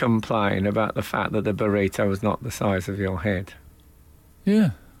could complain about the fact that the burrito was not the size of your head. Yeah.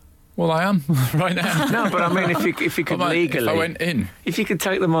 Well, I am right now. No, but I mean, if you could legally... If I went in. If you could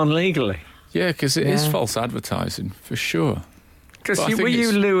take them on legally. Yeah, because it is false advertising, for sure. Because were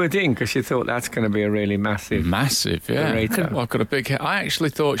you lured in because you thought that's going to be a really massive... Massive, yeah. burrito? Well, I've got a big head. I actually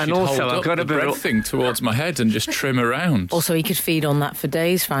thought she'd also, hold up the bread thing towards my head and just trim around. Also, he could feed on that for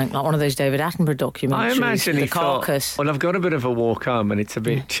days, Frank, like one of those David Attenborough documentaries. I imagine he carcass. Thought, well, I've got a bit of a walk home and it's a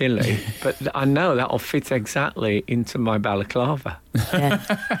bit chilly, but I know that'll fit exactly into my balaclava. Yeah.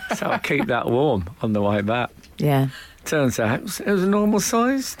 So I'll keep that warm on the way back. Yeah. Turns out it was a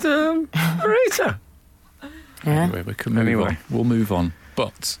normal-sized burrito. Yeah. Anyway, we can move on. We'll move on.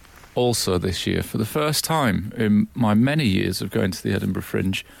 But also this year, for the first time in my many years of going to the Edinburgh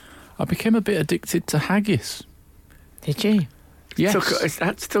Fringe, I became a bit addicted to haggis. Did you? Yes.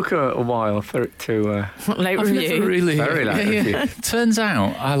 That took a while for it to... Late I've review. never really... Very late review. Turns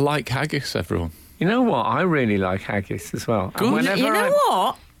out I like haggis, everyone. You know what? I really like haggis as well. Good. You know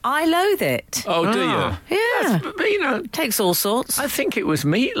what? I loathe it. Oh, do you? Yeah. But, Takes all sorts. I think it was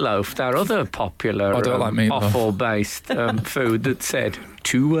meatloaf, that other popular I don't like meatloaf. offal-based food that said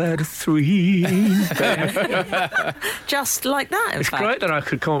 2 out of 3. Just like that, in It's fact. great that I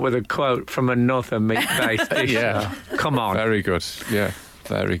could come up with a quote from another meat-based dish. Yeah. Come on. Very good. Yeah,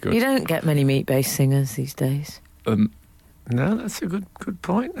 very good. You don't get many meat-based singers these days. No, that's a good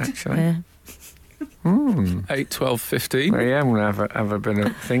point, actually. Yeah. 8, 12, 15. Well, yeah, I'm going to have a bit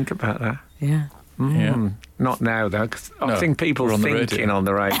of think about that. Yeah. Yeah. Not now, though, because I No, think people we're on the thinking radio. on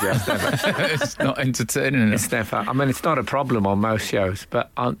the radio. It's never, It's not entertaining enough. it's never. I mean, it's not a problem on most shows,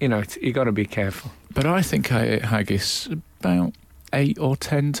 but you got to be careful. But I think I ate haggis about 8 or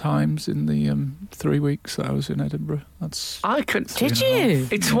 10 times in the 3 weeks that I was in Edinburgh. Did you?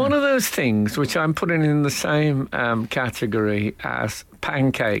 It's one of those things which I'm putting in the same category as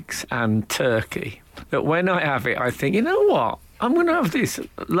pancakes and turkey. That when I have it, I think, you know what? I'm going to have this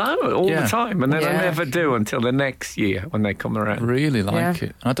all the time, and then I never do until the next year when they come around. Really like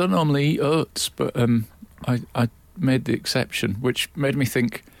it. I don't normally eat oats, but I made the exception, which made me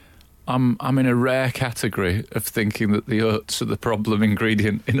think I'm in a rare category of thinking that the oats are the problem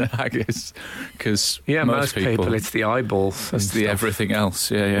ingredient in a haggis, because most people it's the eyeballs. It's the everything else.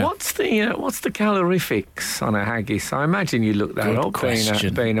 Yeah. What's the calorifics on a haggis? I imagine you look that Good up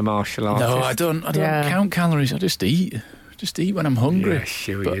question. being a martial artist. No, I don't count calories. I just eat. Just eat when I'm hungry. Yeah,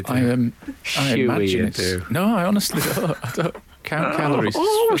 sure but you do. I imagine you it's... do. No, I honestly don't. I don't count calories.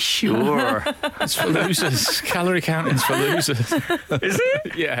 Oh, sure. It's for losers. Calorie counting's for losers. Is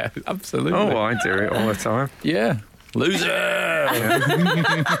it? Yeah, absolutely. Oh, I do it all the time. Yeah. Loser! By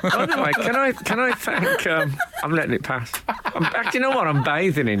the way, can I thank... I'm letting it pass. Do you know what? I'm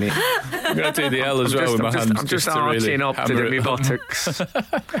bathing in it. I'm going to do the L as well with my hands. I'm just to really arching up to hammer do it my home. buttocks.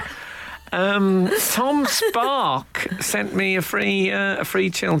 Tom Spark sent me a free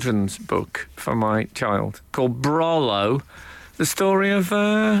children's book for my child called Brollo, the story of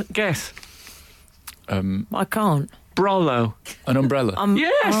guess. I can't. Brollo. An umbrella.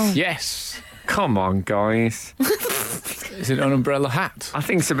 Yes. Yes. Come on, guys. Is it an umbrella hat? I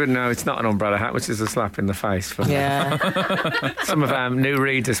think it's a bit. No, it's not an umbrella hat, which is a slap in the face for me. Yeah. Some of our new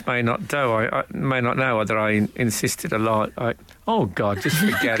readers may not know. I may not know whether I insisted a lot. Oh God, just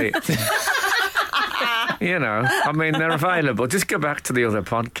forget it. You know, I mean, they're available. Just go back to the other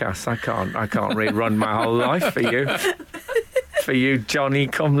podcasts. I can't rerun my whole life for you. For you, Johnny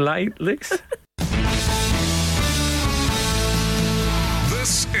come latelys.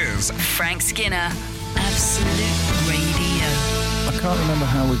 This is Frank Skinner, Absolute Radio. I can't remember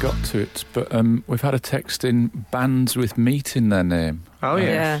how we got to it, but we've had a text in bands with meat in their name. Oh, yes.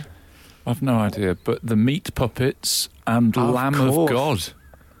 Yeah. I've no idea, but the Meat Puppets and Lamb of course. God.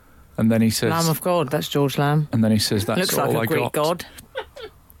 And then he says... Lamb of God, that's George Lamb. And then he says, that's Looks all like a I Greek got. god.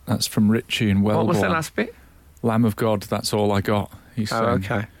 That's from Richie in Wellborn. What was the last bit? Lamb of God, that's all I got. He's saying,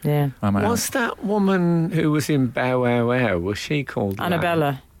 Okay. Yeah. I'm out. Was that woman who was in Bow Wow Wow, was she called Lamb?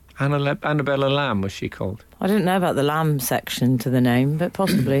 Annabella. Annabella Lamb, was she called? I didn't know about the lamb section to the name, but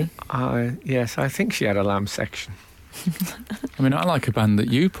possibly. Yes, I think she had a lamb section. I mean, I like a band that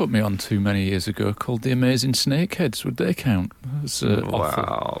you put me on to many years ago called The Amazing Snakeheads. Would they count? That's awful.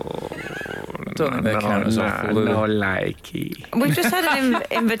 Wow. Don't think they count as awful, do they? No likey. We've just had an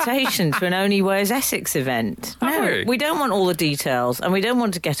invitation to an Only Wears Essex event. Have we? don't want all the details, and we don't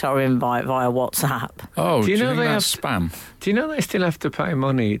want to get our invite via WhatsApp. Oh, Do you do you know think they that's spam? Do you know they still have to pay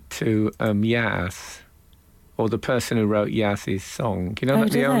money to Yaz, or the person who wrote Yaz's song? You know Oh,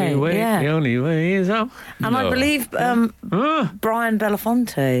 that do the only they? way, Yeah. the only way is up. And I No. believe Brian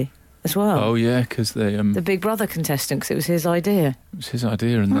Belafonte as well. Oh, yeah, because they The Big Brother contestant, because it was his idea. it was his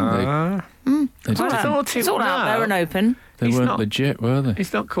idea, and then they I did, thought It's all out there and open. they he's weren't not- legit, were they?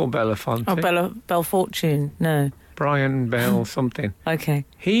 It's not called Belafonte. Oh, Bell Fortune. No. Brian Bell something. Okay.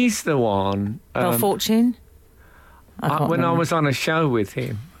 He's the one. Bell Fortune? can't When I remember. was on a show with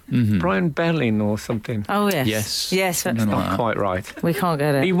him, Brian Belling or something. Oh, yes. Yes. Yes, Something like Not that. quite right. we can't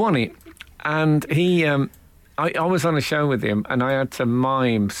get He it. won it, and he. I was on a show with him, and I had to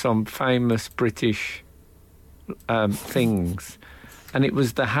mime some famous British things, and it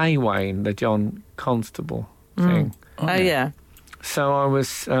was the Haywain, the John Constable thing. Oh, yeah. So I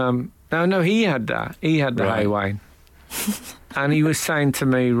was. No, he had that. He had the Right. Haywain, and he was saying to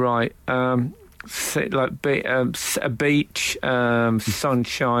me, right. A beach,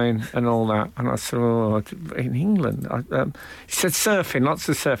 sunshine, and all that. And I said, "Oh, in England." He said, "Surfing, lots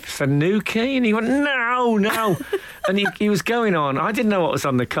of surfing." I said, "Nuki," and he went, "No," and he was going on. I didn't know what was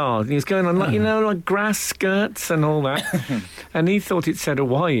on the card. He was going on, like grass skirts and all that, and he thought it said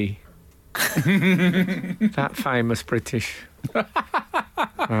Hawaii. That famous British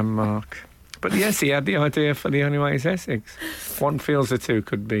landmark. But yes, he had the idea for The Only Way is Essex. One feels the two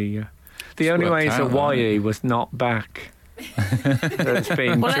could be. The Only Way is worked out, Hawaii was not back. It's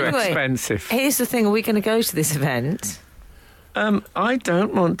been Well, too anyway, expensive. Here's the thing. Are we going to go to this event? I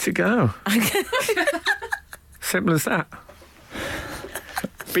don't want to go. Simple as that.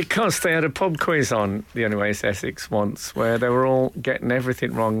 Because they had a pub quiz on The Only Way is Essex once where they were all getting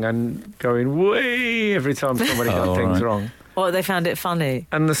everything wrong and going way every time somebody got Oh, things right. wrong. Or they found it funny?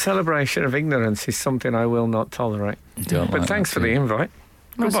 And the celebration of ignorance is something I will not tolerate. Don't But like thanks that, for the do you? invite.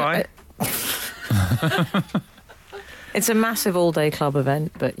 Goodbye. It's a massive all-day club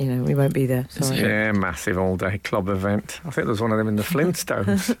event, but, we won't be there. Sorry. Yeah, massive all-day club event. I think there was one of them in the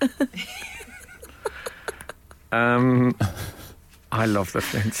Flintstones. I love the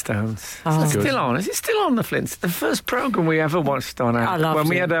Flintstones. Oh. It's still on. Is it still on, the Flintstones? The first programme we ever watched on I loved when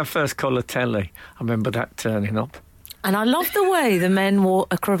we it. had our first colour telly. I remember that turning up. And I love the way the men wore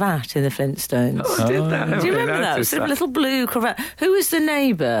a cravat in the Flintstones. I did that. Do you remember that? It was a little blue cravat. Who was the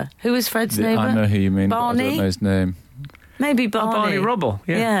neighbour? Who was Fred's neighbour? I know who you mean, but I Barney? don't know his name. Maybe Barney. Barney Rubble,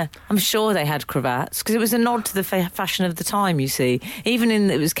 yeah. I'm sure they had cravats because it was a nod to the fashion of the time, you see. Even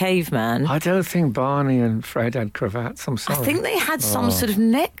it was caveman. I don't think Barney and Fred had cravats. I'm I sorry. think they had some sort of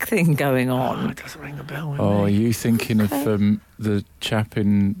neck thing going Oh, on. it doesn't ring a bell with Oh, are me. you thinking of the chap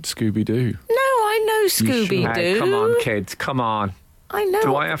in Scooby-Doo? No, I know sure? Scooby-Doo. Hey, come on, kids, come on. I know.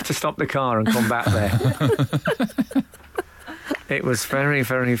 Do I have to stop the car and come back there? It was very,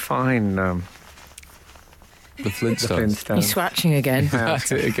 very fine, The the Flintstones. He's Flintstones. scratching again.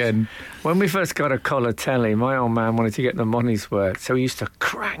 That's it again. When we first got a colour telly, my old man wanted to get the money's worth, so he used to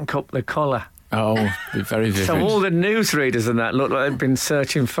crank up the colour. Oh, be very vivid. So all the newsreaders and that looked like they'd been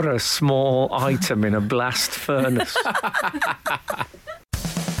searching for a small item in a blast furnace.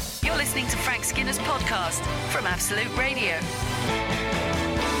 You're listening to Frank Skinner's podcast from Absolute Radio.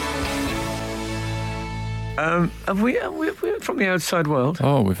 Have we from the outside world?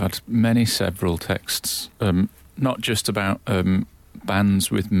 Oh, we've had several texts. not just about bands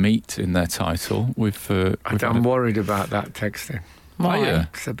with meat in their title. I'm worried about that texting. Why? Oh, yeah.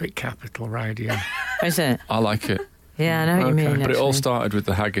 It's a bit Capital Radio. Is it? I like it. Yeah, I know what you mean. But it all actually. started with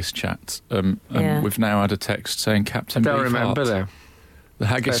the haggis chat. And Yeah. we've now had a text saying Captain I don't Beefheart. remember them. The They're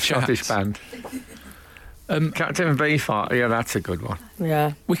haggis a chat. Scottish band. Captain Beefheart, yeah, that's a good one.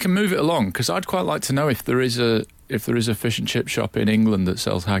 Yeah. We can move it along because I'd quite like to know if there is a fish and chip shop in England that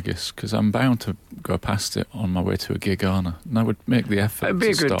sells haggis, because I'm bound to go past it on my way to a gig, aren't I? And I would make the effort. It'd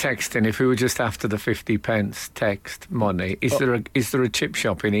be a to good stop. texting if we were just after the 50 pence text money. Is there a chip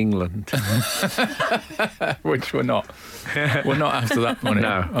shop in England? Which we're not. We're not after that money.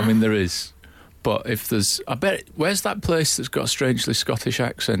 No. I mean, there is. But if there's... I bet... Where's that place that's got strangely Scottish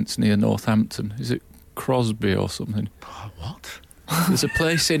accents near Northampton? Is it Crosby or something? What? There's a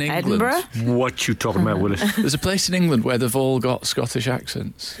place in England. Edinburgh? What you talking about, Willis? There's a place in England where they've all got Scottish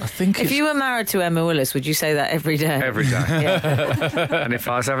accents. I think If it's... you were married to Emma Willis, would you say that every day? Every day. And if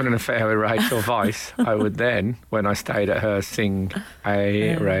I was having an affair with Rachel Weisz, I would then, when I stayed at her, sing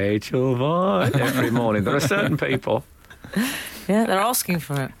a Rachel Weisz every morning. There are certain people, Yeah, they're asking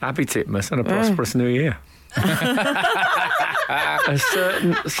for it. happy Titmus and a prosperous new year. A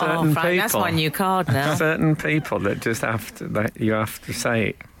certain Oh, people. Frank, that's my new card now. Certain people that just have to, that you have to say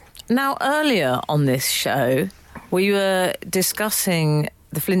it. Now, earlier on this show, we were discussing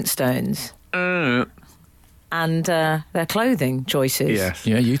the Flintstones and their clothing choices. Yes.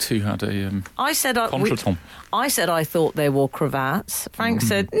 Yeah, you two had a I said contretemps. I said I thought they wore cravats. Frank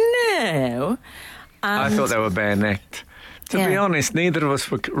said no. I thought they were bare-necked. To be Yeah. honest, neither of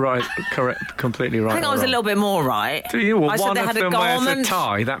us were completely right. I think or I was a wrong. little bit more right. Do you? Well, I said one they of had a them wears a garment.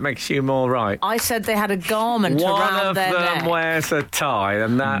 tie. That makes you more right. I said they had a garment One around of their them neck. wears a tie,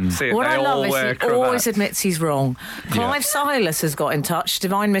 and that's it. What they I all love is wear he cravats. always admits he's wrong. Clive Silas has got in touch.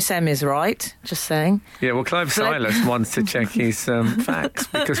 Divine Miss M is right. Just saying. Yeah, well, Clive So- Silas wants to check his facts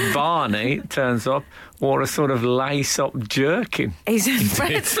because Barney, turns up, wore a sort of lace-up jerkin. He's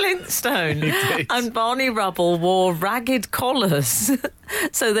Fred Flintstone. did. And Barney Rubble wore ragged collars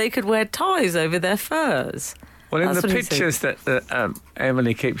so they could wear ties over their furs. Well, in That's the what he said. pictures that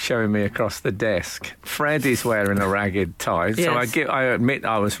Emily keeps showing me across the desk, Fred is wearing a ragged tie. So Yes. I admit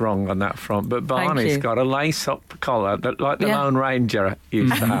I was wrong on that front. But Barney's you. got a lace-up collar, like the Yeah. Lone Ranger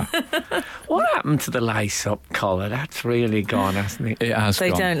used to have. What happened to the lace-up collar? That's really gone, hasn't it? It has They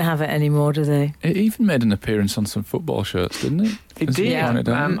gone. don't have it anymore, do they? It even made an appearance on some football shirts, didn't it? It Has did. Yeah. worn it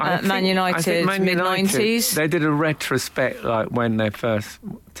down? I think- Man United, I think Man United, mid-90s. They did a retrospect, like when they first,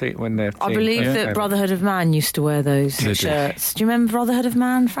 when their I team believe first that came. Brotherhood of Man used to wear those Did they? shirts. Do you remember Brotherhood of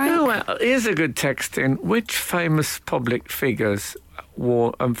Man, Frank? Oh, well, here's a good text in. Which famous public figures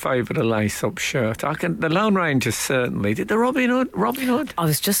wore and favoured a lace-up shirt? The Lone Rangers certainly did. The Robin Hood. I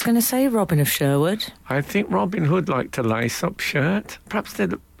was just going to say Robin of Sherwood. I think Robin Hood liked a lace-up shirt. Perhaps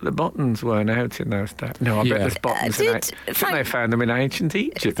the buttons weren't out in those days. No, I Yeah. bet there's buttons Did in it. I think Frank- they found them in ancient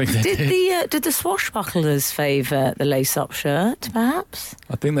Egypt. I think they did. Did the swashbucklers favour the lace-up shirt, perhaps?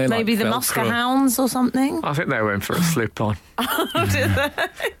 I think they Maybe like the Velcro. Musker Hounds or something? I think they went for a slip-on.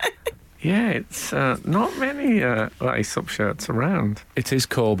 Yeah, it's not many lace-up shirts around. It is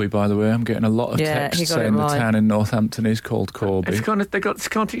Corby, by the way. I'm getting a lot of Yeah, he texts got it saying the right. town in Northampton is called Corby. They've got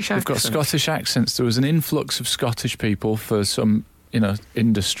Scottish They've accents. got Scottish accents. There was an influx of Scottish people for some,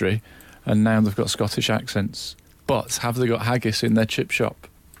 industry, and now they've got Scottish accents. But have they got haggis in their chip shop?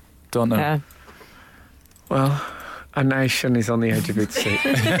 Don't know. Yeah. Well, a nation is on the edge of its seat.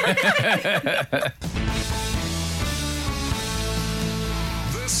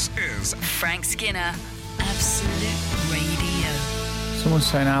 This is Frank Skinner, Absolute Radio. Someone's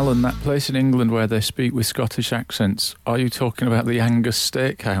saying, Alun, that place in England where they speak with Scottish accents, are you talking about the Angus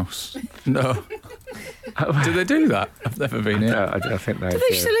Steakhouse? No. Do they do that? I've never been here. I think they Do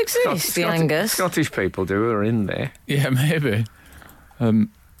they still exist, the Angus? Scottish people do are in there. Yeah, maybe.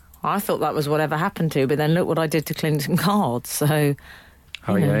 I thought that was whatever happened to, but then look what I did to Clinton Cards. So,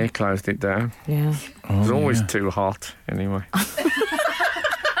 Oh, You know. yeah, he closed it down. yeah. It was always yeah. too hot, anyway.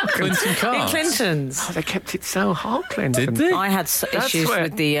 Clinton In Cards. Clintons. Oh, they kept it so hot, Clinton. Did they? I had issues where-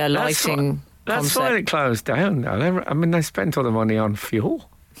 with the that's lighting That's concept. why it closed down. Now. They spent all the money on fuel.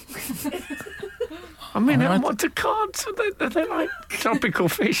 I mean, Oh, what do cards? Are they like tropical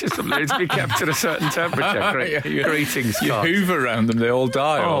fish or something to be kept at a a temperature? Yeah, you- Greetings, You cards. hoover around them, they all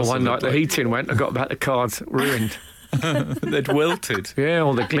die. Oh, or one something. night the heating went. I got back the cards ruined. They'd wilted. Yeah,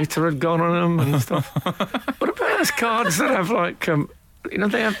 all the glitter had gone on them and stuff. What about those cards that have like,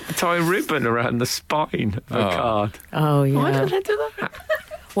 they have tie a ribbon around the spine of the Oh. card? Oh, yeah. Why do they do that?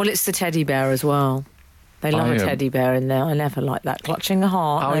 Well, it's the teddy bear as well. They love Oh, a yeah. teddy bear in there. I never like that. Clutching a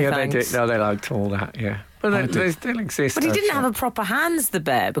heart. Oh, no yeah, thanks. they did. No, they liked all that, yeah. But they still exist. But he I'm didn't sure. have a proper hands, the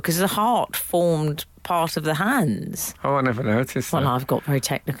bear, because the heart formed part of the hands. Oh, I never noticed Well, that. I've got very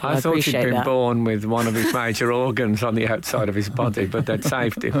technical. I I thought he'd appreciate been that. born with one of his major organs on the outside of his body, but they'd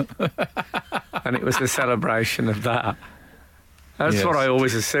saved him. And it was the celebration of that. That's Yes. what I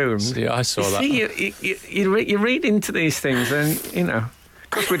always assumed. Yeah, I saw that. See, you read into these things and, you know, of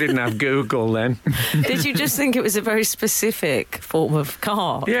course we didn't have Google then. Did you just think it was a very specific form of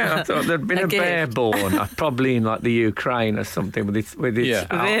car? Yeah, I thought there'd been A a bear gift. born, probably in like the Ukraine or something, with its Yeah.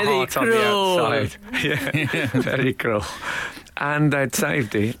 Very heart on the cruel. outside. Yeah, very cruel. And they'd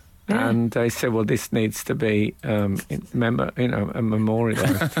saved it. Yeah. And they said, well, this needs to be,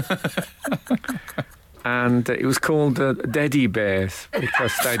 memorialised. And it was called Teddy Bears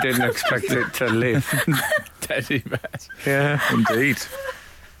because they didn't expect it to live. Teddy bears. Yeah. Indeed.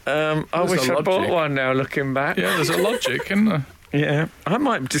 I There's wish a I'd bought logic. one now, looking back. Yeah, there's a logic, isn't there? Yeah. I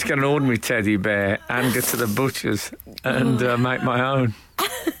might just get an ordinary teddy bear and go to the butcher's and make my own.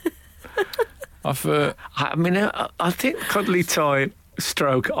 I mean, I think cuddly toy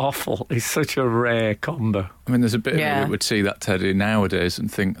stroke awful is such a rare combo. I mean, there's a bit of me Yeah. that would see that teddy nowadays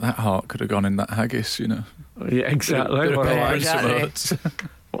and think that heart could have gone in that haggis, you know. Yeah, exactly. Bit of What, pepper Yeah, and some exactly. oats.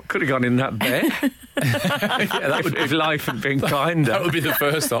 what could have gone in that bear? Yeah, that would if life had been kinder. That would be the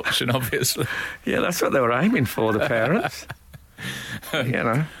first option, obviously. Yeah, that's what they were aiming for, the parents. You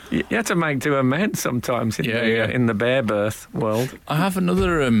know, you had to make do amends sometimes in the bear birth world. I have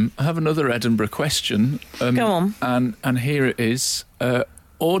another Edinburgh question. Go on. And here it is.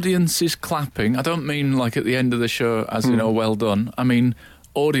 Audiences clapping. I don't mean like at the end of the show, as in, oh, well done. I mean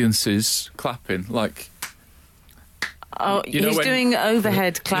audiences clapping, like. Oh, You know he's when- doing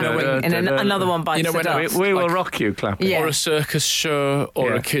overhead clapping in another one bites You know the when dust. We will Like- rock you, clapping. Yeah. Or a circus show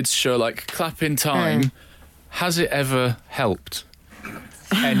or Yeah. a kids show, like clapping time. Has it ever helped?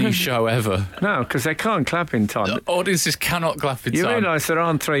 Any show ever? No, because they can't clap in time. Audiences cannot clap in You time. realise there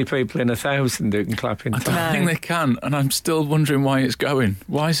aren't 3 people in 1,000 who can clap in I don't time. think they can, and I'm still wondering why it's going.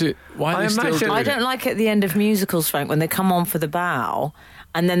 Why is it? Why I are they still imagine- doing I it? don't like at the end of musicals, Frank, when they come on for the bow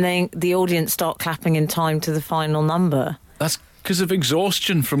and then the audience start clapping in time to the final number. That's because of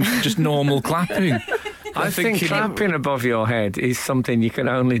exhaustion from just normal clapping. I think clapping above your head is something you can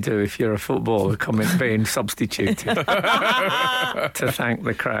only do if you're a footballer being substituted to thank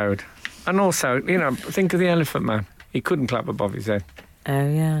the crowd. And also, you know, think of the Elephant Man. He couldn't clap above his head. Oh,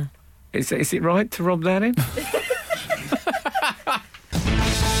 yeah. Is it right to rub that in?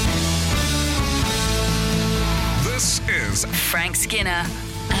 This is Frank Skinner,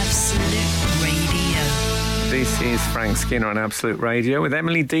 Absolute Radio. This is Frank Skinner on Absolute Radio with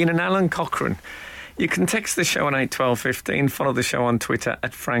Emily Dean and Alan Cochrane. You can text the show on 81215, follow the show on Twitter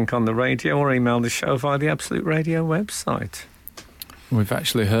at Frank on the Radio, or email the show via the Absolute Radio website. We've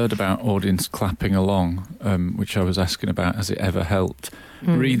actually heard about audience clapping along, which I was asking about. Has it ever helped?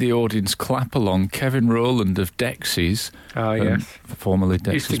 Read the audience clap along. Kevin Rowland of Dexys. Oh, yes. Formerly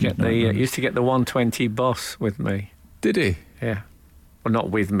Dexys. Used to get the 120 bus with me. Did he? Yeah. Well, not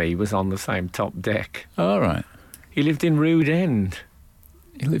with me, he was on the same top deck. All right. He lived in Rood End.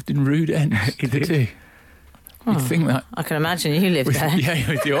 He lived in Rood End. He did did. he? You'd think that. I can imagine you lived there. Yeah,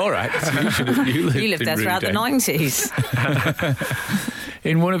 with your accent, you lived You lived in there throughout Rood the End. 90s.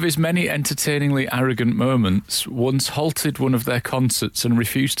 In one of his many entertainingly arrogant moments, once halted one of their concerts and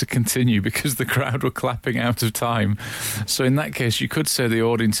refused to continue because the crowd were clapping out of time. So in that case, you could say the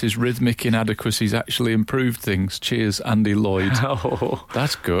audience's rhythmic inadequacies actually improved things. Cheers, Andy Lloyd. Oh.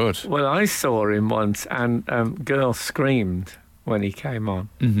 That's good. Well, I saw him once, and girls screamed when he came on.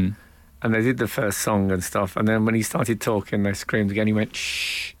 Mm-hmm. And they did the first song and stuff, and then when he started talking, they screamed again. He went,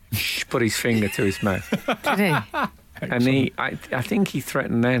 shh, shh, put his finger to his mouth. Did he? And I think he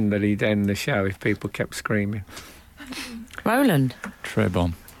threatened then that he'd end the show if people kept screaming. Roland.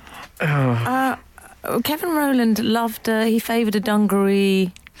 Trebon. Kevin Rowland loved, he favoured a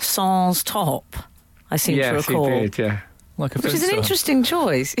dungaree sans top, I seem to Yes, he recall. did, yeah. Like a Which is an Flintstone. interesting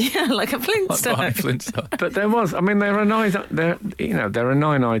choice. Yeah, like a Like Flintstone. Barney Flintstone. But there was, I mean, there are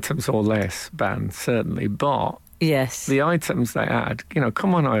 9 items or less banned, certainly, but Yes. the items they had, you know,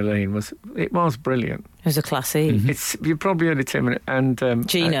 Come On Eileen was brilliant. It was a classy. Mm-hmm. You probably heard it, Tim, and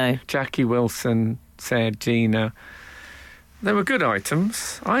Gino. Jackie Wilson said Gina. They were good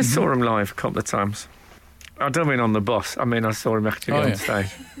items. I saw them live a couple of times. I don't mean on the bus. I mean I saw him actually Oh, on yeah. stage.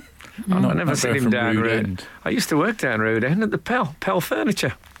 Not- I never not seen there him from down Rood Rood. End. I used to work down Rood End at the Pell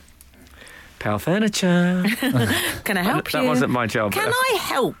Furniture. Pell Furniture. Can I help you? That wasn't my job. Can I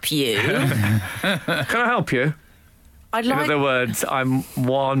help you? Can I help you? I'd In like... other words, I'm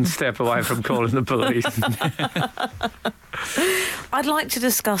one step away from calling the police. I'd like to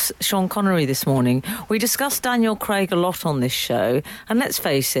discuss Sean Connery this morning. We discussed Daniel Craig a lot on this show, and let's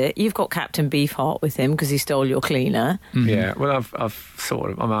face it, you've got Captain Beefheart with him because he stole your cleaner. Yeah, well, I've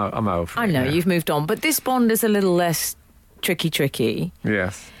sort of, I'm over. I know, you've moved on, but this Bond is a little less tricky.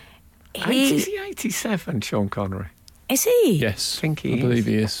 Yes. He... 87, Sean Connery. Is he? Yes, I think he is. believe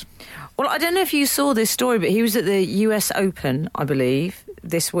he is. Well, I don't know if you saw this story, but he was at the US Open, I believe,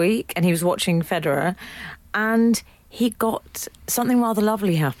 this week, and he was watching Federer, and he got something rather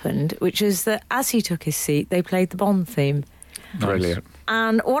lovely happened, which is that as he took his seat, they played the Bond theme. Brilliant.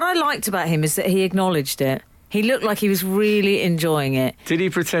 And what I liked about him is that he acknowledged it. He looked like he was really enjoying it. Did he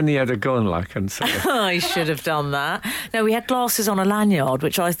pretend he had a gun, like, and so? I should have done that. No, he had glasses on a lanyard,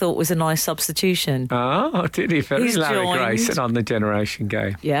 which I thought was a nice substitution. Oh, did he? Very He's Larry joined. Grayson on the Generation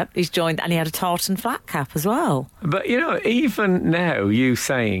Game. Yep, he's joined, and he had a tartan flat cap as well. But, you know, even now, you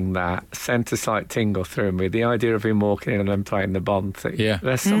saying that sent a slight tingle through me. The idea of him walking in and then playing the Bond thing. Yeah.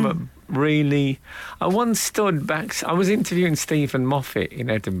 There's some really... I once stood back... I was interviewing Stephen Moffat in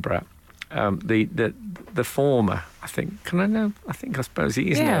Edinburgh. The former, I think... Can I know? I suppose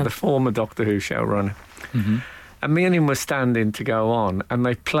he is now. The former Doctor Who showrunner. Mm-hmm. And me and him were standing to go on, and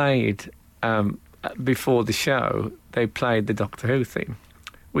they played... before the show, they played the Doctor Who theme,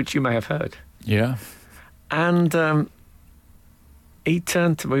 which you may have heard. Yeah. And he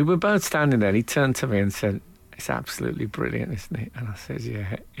turned to me. We were both standing there, and he turned to me and said, "It's absolutely brilliant, isn't it?" And I said,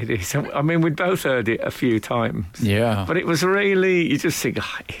 "Yeah, it is." I mean, we'd both heard it a few times. Yeah. But it was really, you just think,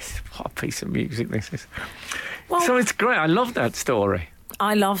 what a piece of music this is. Well, So it's great. I love that story.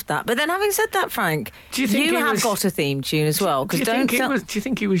 I loved that. But then having said that, Frank, Do you think you he have was- got a theme tune as well. Do Because you don't...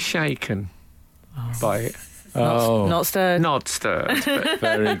 think he was shaken by it? Not stirred. Not stirred. But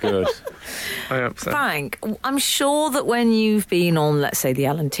Very good. I hope so. Frank, I'm sure that when you've been on, let's say, the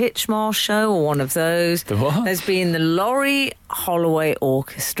Alan Titchmarsh show or one of those, The what? there's been the Laurie Holloway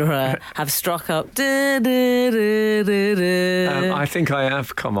Orchestra have struck up. Da, da, da, da, da. I think I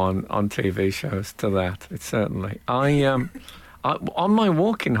have come on TV shows to that. It's certainly. I on my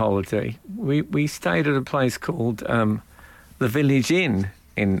walking holiday, we stayed at a place called the Village Inn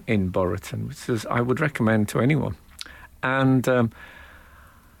in Boroughton, which I would recommend to anyone. And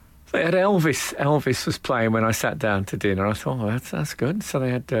they had Elvis. Elvis was playing when I sat down to dinner. I thought, that's good. So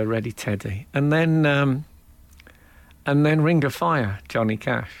they had Ready Teddy, and then Ring of Fire, Johnny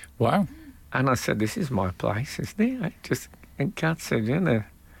Cash. Wow. And I said, "This is my place, isn't it?" And Kat said, "You know,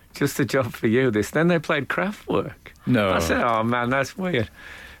 just a job for you." This. Then they played Kraftwerk. No. I said, "Oh man, that's weird."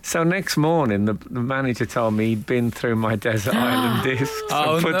 So next morning, the manager told me he'd been through my Desert Island discs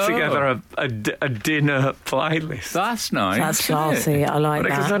and put together a dinner playlist. That's nice. That's classy. I like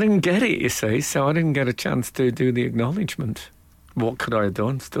Because I that. didn't get it, you see, so I didn't get a chance to do the acknowledgement. What could I have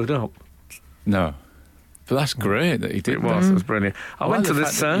done? Stood up. No. But that's great that he did It that. was Brilliant. I like went to the the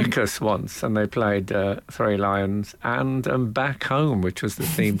fact that you- circus once, and they played Three Lions and Back Home, which was the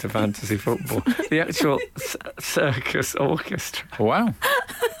theme to fantasy football. The actual circus orchestra. Wow.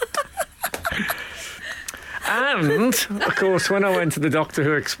 And, of course, when I went to the Doctor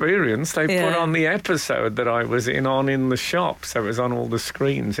Who Experience, they put on the episode that I was in the shop. So it was on all the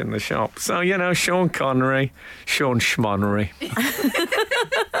screens in the shop. So, you know, Sean Connery, Sean Schmonnery.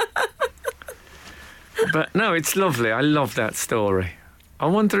 But, no, it's lovely. I love that story. I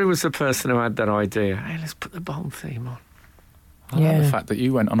wonder who was the person who had that idea. Hey, let's put the Bond theme on. I like the fact that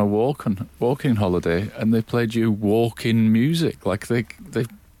you went on a walking holiday and they played you walking music. Like they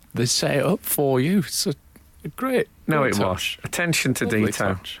set it up for you. It's a great No, great it touch. was. Attention to Lovely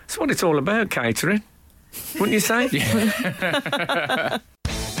detail. touch. That's what it's all about, catering. Wouldn't you say? Skinner,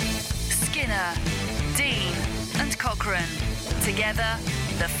 Dean, and Cochrane. Together,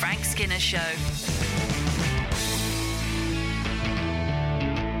 The Frank Skinner Show.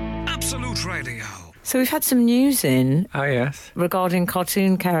 Absolute Radio. So we've had some news in Oh, yes. regarding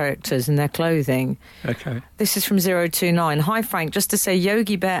cartoon characters and their clothing. Okay. This is from 029. Hi, Frank. Just to say,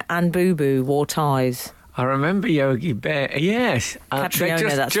 Yogi Bear and Boo Boo wore ties. I remember Yogi Bear. Yes.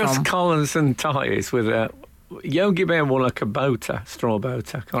 Catriona, that's just from. collars and ties with a... Yogi Bear wore like a bow tie, straw bow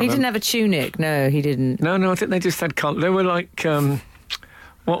tie. He didn't have a tunic. No, he didn't. No, I think they just had collars. They were like...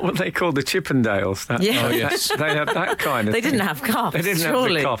 what were they called? The Chippendales. That, Yeah. Oh, yes. They had that kind of They thing. didn't have cuffs, They didn't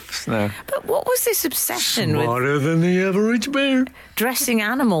surely. have the cuffs, no. But what was this obsession with Smarter than the average bear. dressing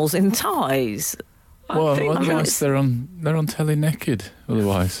animals in ties? Well, think- otherwise they're on telly naked.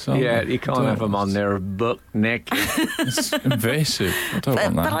 Otherwise, aren't Yeah, they? you can't have them on there buck naked. It's invasive. I don't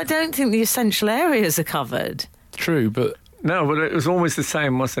want that. But I don't think the essential areas are covered. True, but No, but it was always the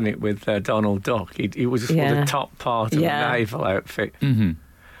same, wasn't it, with Donald Duck? He was just the top part of the naval outfit. Mm-hmm.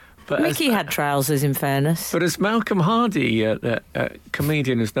 But Mickey had trousers, in fairness. But as Malcolm Hardy, the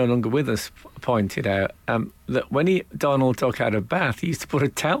comedian who's no longer with us, pointed out, that when Donald Duck had a bath, he used to put a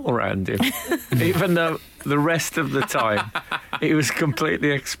towel around him, even though the rest of the time he was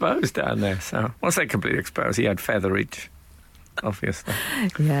completely exposed down there. So, I say completely exposed, he had featherage, obviously.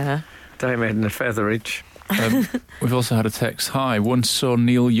 Yeah. Dame Edna featherage. We've also had a text. Hi, once saw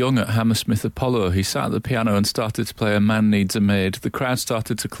Neil Young at Hammersmith Apollo. He sat at the piano and started to play A Man Needs a Maid. The crowd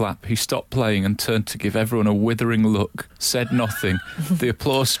started to clap. He stopped playing and turned to give everyone a withering look, said nothing. The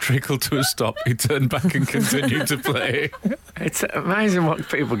applause trickled to a stop. He turned back and continued to play. It's amazing what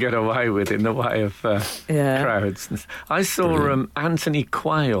people get away with in the way of crowds. I saw Anthony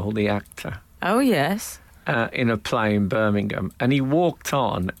Quayle, the actor. Oh, yes. In a play in Birmingham, and he walked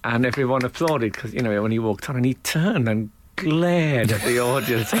on and everyone applauded because, when he walked on, and he turned and glared at the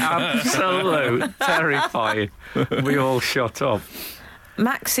audience. Absolute terrifying. We all shut up.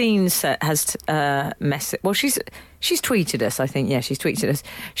 Maxine has well, she's tweeted us, I think. Yeah, she's tweeted us.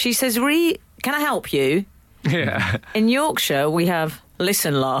 She says, can I help you? Yeah. In Yorkshire, we have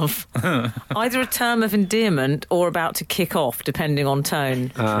listen, love. Either a term of endearment or about to kick off, depending on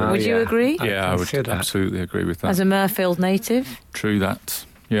tone. Would you agree? Yeah, I would absolutely agree with that. As a Murfield native? True that,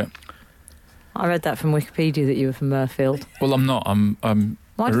 yeah. I read that from Wikipedia that you were from Murfield. Well, I'm not. I'm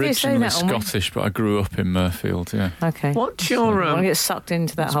Why did they say originally that on Scottish, but I grew up in Murfield, yeah. Okay. What's your... I get sucked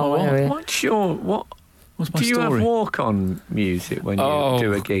into that whole area. What's your... What's my do you story? have walk-on music when you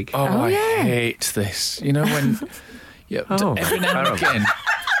do a gig? I hate this. You know when... Yeah, every now and again...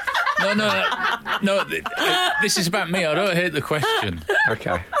 No, this is about me. I don't hate the question.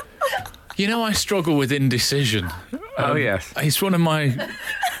 Okay. I struggle with indecision. Yes. It's one of my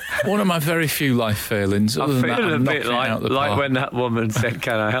very few life failings. Other I'm than that, feeling I'm a bit like when that woman said,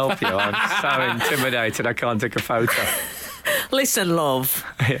 "Can I help you?" I'm so intimidated I can't take a photo. Listen, love.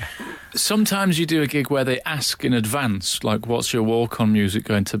 Yeah. Sometimes you do a gig where they ask in advance, like, what's your walk-on music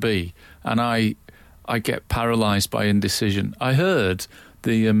going to be? And I get paralysed by indecision. I heard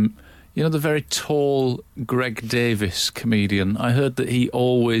the very tall Greg Davis comedian. I heard that he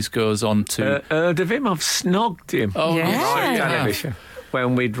always goes on to... heard of him? I've snogged him. Oh, yeah. On television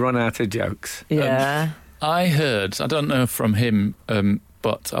when we'd run out of jokes. Yeah. I heard, I don't know from him,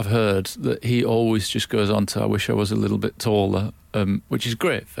 but I've heard that he always just goes on to I wish I was a little bit taller, which is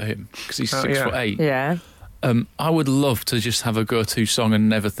great for him because he's 6'8". Yeah. I would love to just have a go-to song and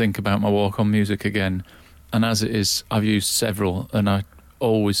never think about my walk-on music again. And as it is, I've used several and I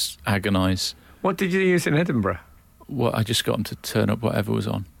always agonise. What did you use in Edinburgh? Well, I just got them to turn up whatever was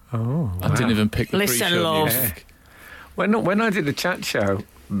on. Oh, I didn't even pick the Listen, pre-show love. music. When I did the chat show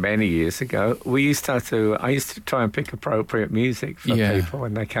many years ago, I used to try and pick appropriate music for people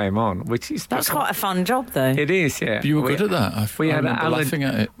when they came on, That's quite a fun job, though. It is, yeah. You were good at that. I remember laughing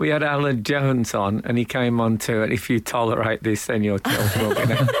at it. We had Alan Jones on, and he came on to it. If you tolerate this, then your children will be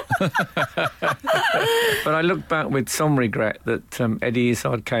there. But I look back with some regret that Eddie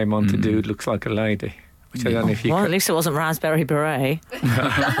Izzard came on to do Looks Like a Lady. Which I don't know if you Well, at least it wasn't Raspberry Beret.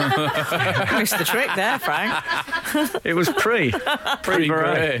 Missed the trick there, Frank. It was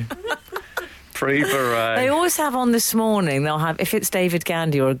pre-beret. Pre-beret. They always have on This Morning, they'll have, if it's David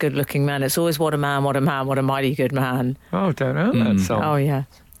Gandy or a good-looking man, it's always what a man, what a man, what a mighty good man. Oh, don't know that song. Oh, yeah.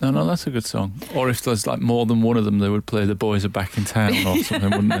 No, that's a good song. Or if there's like more than one of them, they would play The Boys Are Back in Town or something,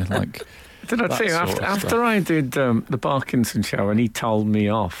 wouldn't they? Like... Did I tell you, after I did the Parkinson show and he told me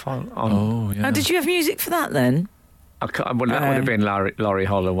off Oh, yeah. Oh, did you have music for that then? That would have been Laurie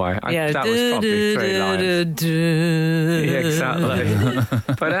Holloway. That was probably 3 lines. Yeah, exactly.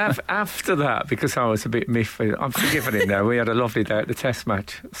 But after that, because I was a bit miffed, I'm forgiven him now. We had a lovely day at the Test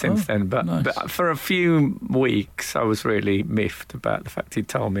match since then. But, nice. but for a few weeks, I was really miffed about the fact he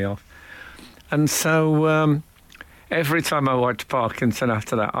told me off. And so... every time I watched Parkinson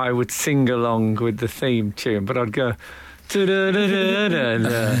after that, I would sing along with the theme tune, but I'd go... As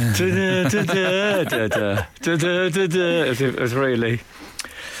if it was really...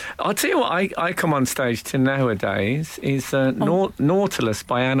 I'll tell you what I come on stage to nowadays is Nautilus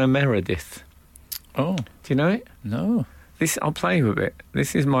by Anna Meredith. Oh. Do you know it? No. I'll play you a bit.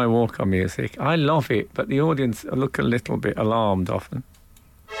 This is my walk-on music. I love it, but the audience look a little bit alarmed often.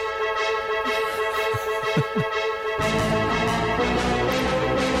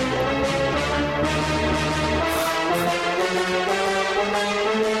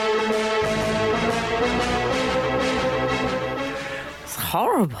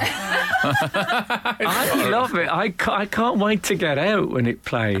 Horrible. I love it. I can't wait to get out when it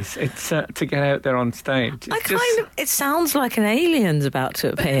plays. It's to get out there on stage. It sounds like an alien's about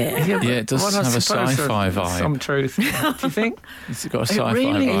to appear. Yeah, it does Well, I have a suppose sci-fi there's vibe. Some truth. Do you think? It's got a sci-fi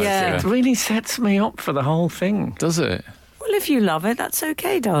really, vibe. yeah. It really sets me up for the whole thing. Does it? Well, if you love it, that's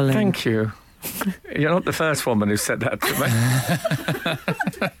okay, darling. Thank you. You're not the first woman who said that to me.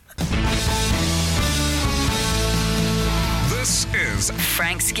 This is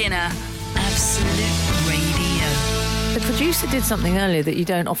Frank Skinner, Absolute Radio. The producer did something earlier that you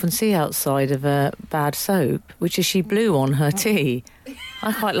don't often see outside of a bad soap, which is she blew on her tea.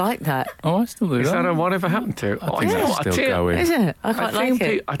 I quite like that. Oh, I still do Is that. that a whatever happened to? I think that's still going. Is it? I quite like think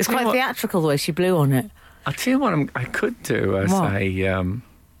it. I It's tell you quite what- theatrical the way she blew on it. I'll tell you what I could do as What?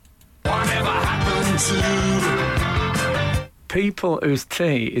 Whatever happened to people whose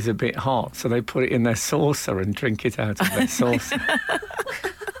tea is a bit hot, so they put it in their saucer and drink it out of their saucer.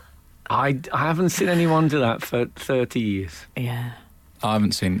 I haven't seen anyone do that for 30 years. Yeah. I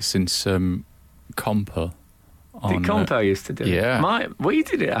haven't seen it since Comper. Did Compo used to do yeah. it? We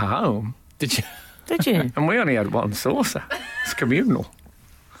did it at home, Did you? Did you? and we only had one saucer. It's communal.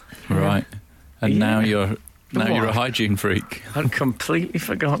 Right. And now Yeah. you're a What? hygiene freak. I'd completely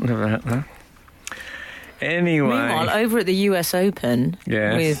forgotten about that. Anyway. Meanwhile, over at the US Open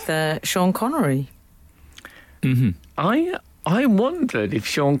Yes. with Sean Connery. Mm-hmm. I wondered if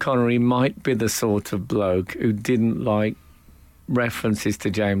Sean Connery might be the sort of bloke who didn't like references to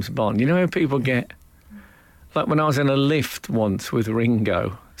James Bond. You know how people get... Like when I was in a lift once with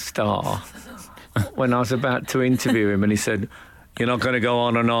Ringo Starr, when I was about to interview him, and he said, "You're not going to go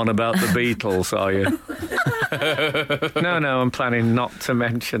on and on about the Beatles, are you?" No, I'm planning not to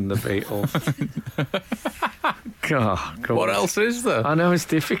mention the Beatles. God. What else is there? I know it's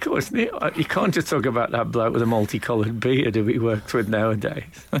difficult, isn't it? You can't just talk about that bloke with a multicoloured beard who he works with nowadays.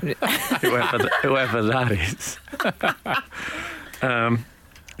 whoever that is. I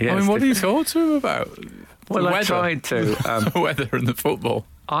mean, what do you talk to him about? Well, The I weather. tried to. The weather and the football.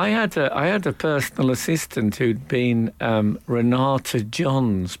 I had a personal assistant who'd been Renata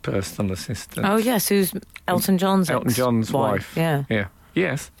John's personal assistant. Oh, yes, who's Elton John's Elton John's wife. Yeah. Yeah.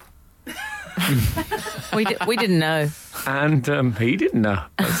 Yes. We didn't know. And he didn't know,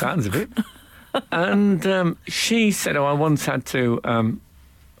 by the sounds of it. And she said, I once had to...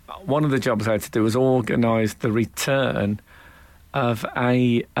 one of the jobs I had to do was organise the return of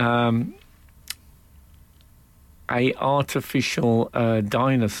a artificial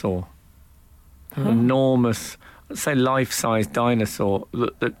dinosaur. An enormous, let's say life-size dinosaur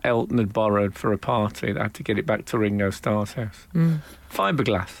that Elton had borrowed for a party. They had to get it back to Ringo Starr's house.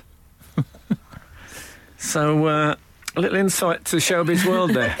 Fiberglass. So, a little insight to showbiz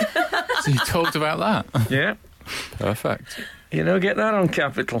world there. So you talked about that. Yeah. Perfect. You know, get that on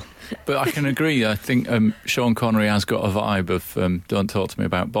Capital. But I can agree. I think Sean Connery has got a vibe of "Don't talk to me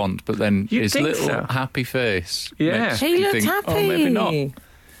about Bond," but then You his think little so? happy face. Yeah. makes He you looked think, happy. Oh, maybe not.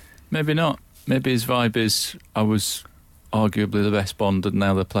 Maybe not. Maybe his vibe is I was arguably the best Bond, and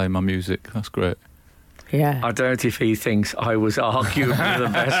now they're playing my music. That's great. Yeah. I doubt if he thinks I was arguably the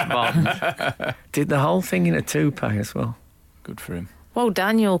best Bond. Did the whole thing in a toupee as well. Good for him. Well,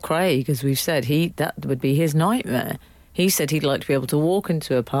 Daniel Craig, as we've said, that would be his nightmare. He said he'd like to be able to walk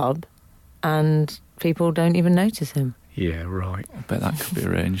into a pub and people don't even notice him. Yeah, right. I bet that could be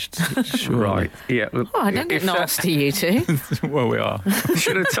arranged. Surely. Right. Yeah. Well, Oh, I don't get if that- nasty, you two. Well, we are.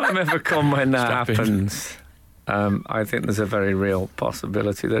 Should a time ever come when that Strap in. happens, I think there's a very real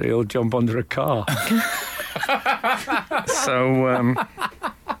possibility that he'll jump under a car. So,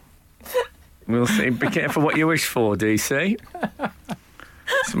 we'll see. Be careful what you wish for, DC.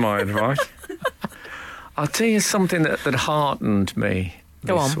 That's my advice. I'll tell you something that heartened me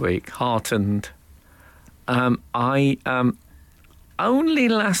Go this on. week. Heartened. I only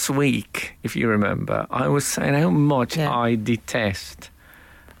last week, if you remember, I was saying how much Yeah. I detest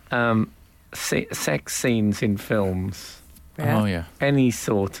sex scenes in films. Oh, yeah. Any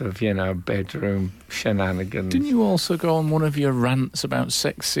sort of, bedroom shenanigans. Didn't you also go on one of your rants about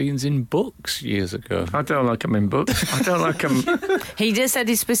sex scenes in books years ago? I don't like them in books. I don't like them. He just said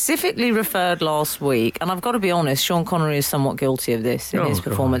he specifically referred last week, and I've got to be honest, Sean Connery is somewhat guilty of this in Oh, his God,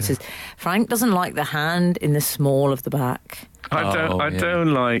 performances. Frank doesn't like the hand in the small of the back. I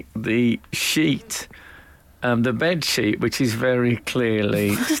don't like the sheet. The bed sheet, which is very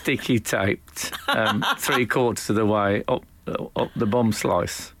clearly sticky taped 3/4 of the way up the bum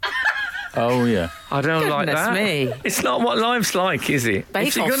slice. Oh, yeah. I don't like Goodness that. me. It's not what life's like, is it?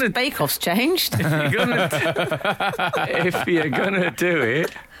 If Bake Off's changed. if you're gonna do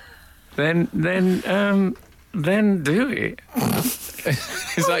it, then do it.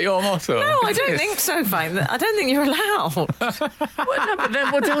 Is that your motto? No, I don't think so, Frank. I don't think you're allowed.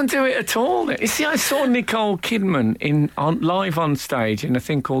 Well, don't do it at all. You see, I saw Nicole Kidman live on stage in a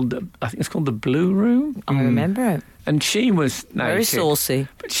thing called, I think it's called the Blue Room. I remember it. And she was naked. Very saucy.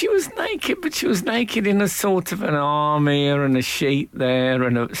 But she was naked in a sort of an arm here and a sheet there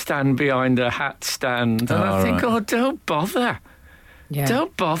and a stand behind a hat stand. And I think, don't bother. Yeah.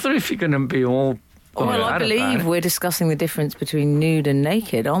 Don't bother if you're going to be all... Well, I believe we're discussing the difference between nude and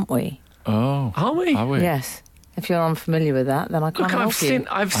naked, aren't we? Oh. Are we? Yes. If you're unfamiliar with that, then I can't help you.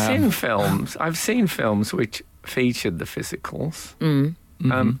 I've seen films. I've seen films which featured the physicals.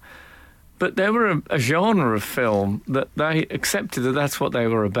 But they were a genre of film that they accepted that's what they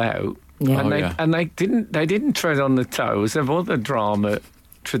were about. Yeah. And they didn't tread on the toes of other drama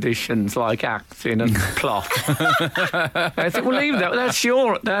traditions like acting and plot. I think we'll leave that.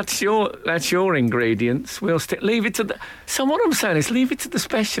 That's your ingredients. We'll leave it to the. So what I'm saying is leave it to the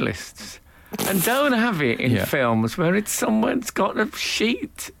specialists, and don't have it in films where it's someone's got a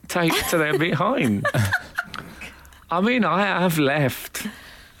sheet taped to their behind. I mean, I have left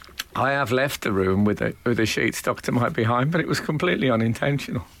the room with a sheet stuck to my behind, but it was completely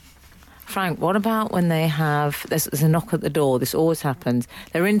unintentional. Frank, what about when they have... There's a knock at the door. This always happens.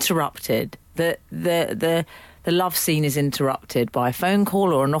 They're interrupted. The love scene is interrupted by a phone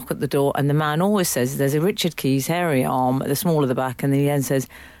call or a knock at the door, and the man always says, there's a Richard Keys hairy arm at the small of the back, and then he then says,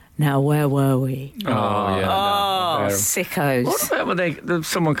 now where were we? Sickos. What about when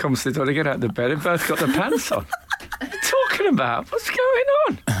someone comes to the door, they get out of the bed, they've both got their pants on? What are you talking about? What's going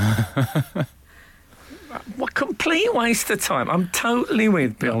on? What complete waste of time. I'm totally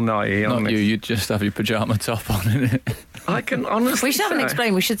with Bill Nighy on Not this. you'd just have your pyjama top on, innit? I can honestly We should have an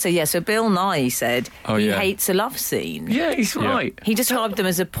explain. We should say, so Bill Nighy said he hates a love scene. Yeah, he's right. He described them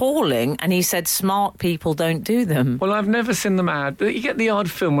as appalling, and he said smart people don't do them. Well, I've never seen them ad. You get the odd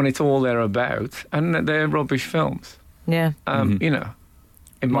film when it's all they're about, and they're rubbish films. Yeah. You know.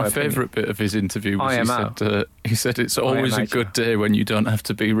 My favourite bit of his interview was he said it's always a good day when you don't have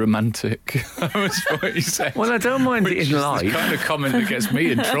to be romantic. That was what he said. Well, I don't mind it in life. It's the kind of comment that gets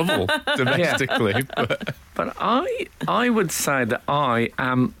me in trouble domestically. But I would say that I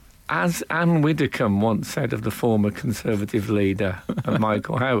am, as Anne Widdecombe once said of the former Conservative leader,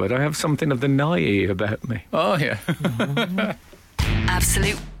 Michael Howard, I have something of the Nighy about me. Oh, yeah.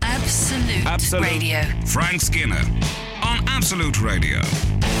 Absolute Radio. Frank Skinner on Absolute Radio.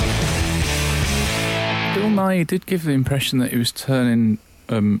 Bill Nighy did give the impression that he was turning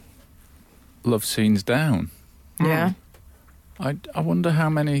love scenes down. Yeah. I wonder how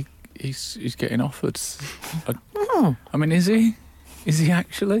many he's getting offered. I mean, is he? Is he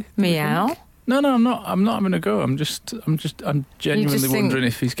actually? Meow. No, I'm not having a go. I'm genuinely wondering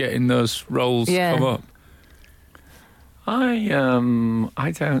if he's getting those roles come up.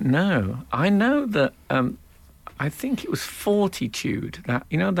 I don't know. I know that I think it was Fortitude. That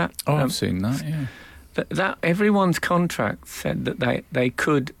I've seen that. Yeah. That everyone's contract said that they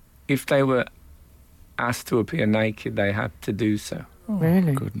could, if they were asked to appear naked, they had to do so. Oh,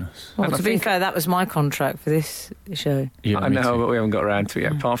 really? Goodness. Well, to be fair, that was my contract for this show. Yeah, I know, but we haven't got around to it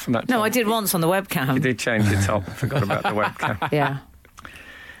yet. Apart from that, no, I did once on the webcam. You did change your top. I forgot about the webcam. Yeah.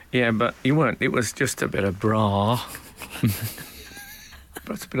 Yeah, but you weren't. It was just a bit of bra.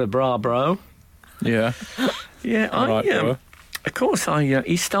 That's a bit of bra, bro. Yeah. Yeah, of course,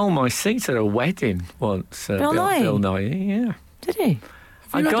 he stole my seat at a wedding once. Bill Nighy, yeah. Did he?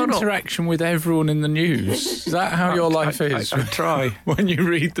 Have you had interaction with everyone in the news? Is that how your life is? I try. When you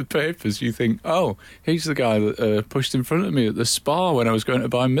read the papers, you think, oh, he's the guy that pushed in front of me at the spa when I was going to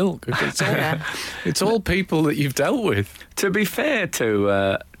buy milk. It's all people that you've dealt with. To be fair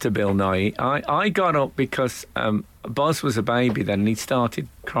to Bill Nighy, I got up because Buzz was a baby then and he started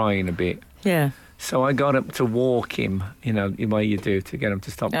crying a bit. Yeah. So I got up to walk him, the way you do to get him to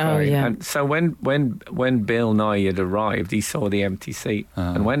stop crying. Yeah. And so when Bill Nighy had arrived, he saw the empty seat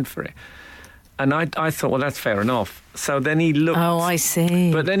and went for it. And I thought, well, that's fair enough. So then he looked. Oh, I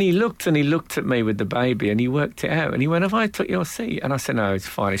see. But then he looked at me with the baby and he worked it out. And he went, have I took your seat? And I said, no, it's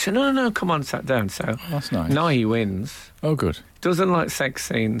fine. He said, no, come on, sat down. So that's nice. Nighy wins. Oh, good. Doesn't like sex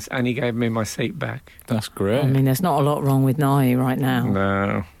scenes and he gave me my seat back. That's great. I mean, there's not a lot wrong with Nighy right now.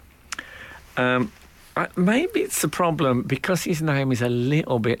 No. Maybe it's a problem because his name is a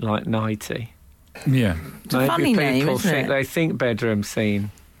little bit like Nighty. Yeah. It's a funny name, isn't it? They think bedroom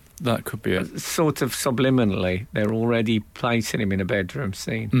scene. That could be it. Sort of subliminally, they're already placing him in a bedroom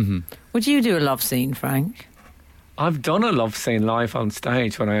scene. Mm-hmm. Would you do a love scene, Frank? I've done a love scene live on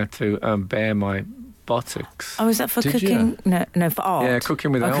stage when I had to bare my buttocks. Oh, is that for Did cooking? you? No, for art. Yeah,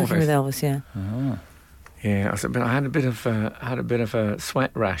 Cooking with Elvis. Cooking with Elvis, yeah. Oh. Yeah, I had a bit of a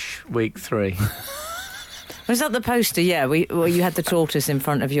sweat rash week 3. Was that the poster? Yeah, you had the tortoise in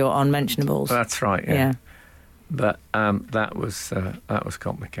front of your unmentionables. That's right. Yeah. But that was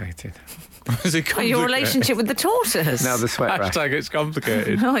complicated. Was it complicated? Your relationship with the tortoise? Now the sweat rash. Hashtag it's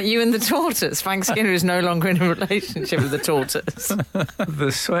complicated. Oh, you and the tortoise. Frank Skinner is no longer in a relationship with the tortoise.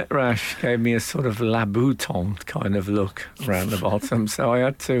 The sweat rash gave me a sort of Louboutin kind of look around the bottom, so I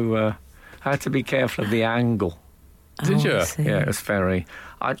had to be careful of the angle. Did you? Yeah, it was very.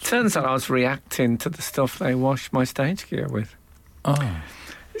 It turns out I was reacting to the stuff they washed my stage gear with. Oh.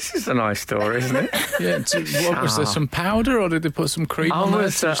 This is a nice story, isn't it? Yeah. What, was there some powder, or did they put some cream on there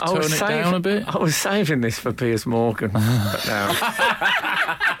to just tone it down a bit? I was saving this for Piers Morgan, but now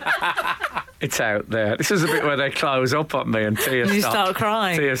it's out there. This is a bit where they close up on me and tears start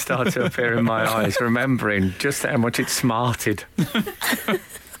crying. Tears start to appear in my eyes, remembering just how much it smarted.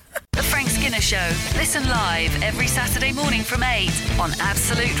 The Frank Skinner Show. Listen live every Saturday morning from 8 on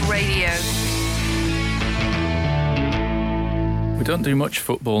Absolute Radio. We don't do much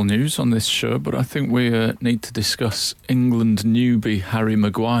football news on this show, but I think we need to discuss England newbie Harry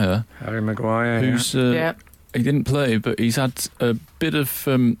Maguire. Harry Maguire, who's he didn't play, but he's had a bit of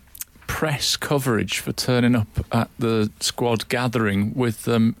press coverage for turning up at the squad gathering with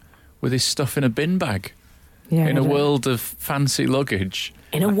his stuff in a bin bag. Yeah, in a world of fancy luggage.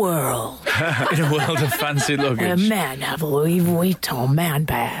 In a world. In a world of fancy luggage. Men have Louis Vuitton man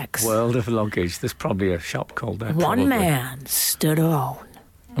bags. World of luggage. There's probably a shop called that. One man stood alone.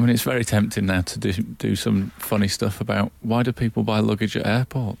 I mean, it's very tempting now to do some funny stuff about why do people buy luggage at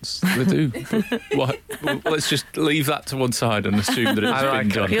airports? They do. Well, let's just leave that to one side and assume that it's been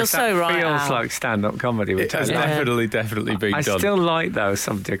done. You're so right. It feels like stand-up comedy. It has definitely been done. I still like those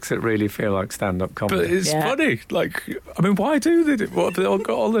subjects that really feel like stand-up comedy. But it's funny. Like, I mean, why do they? What, have they all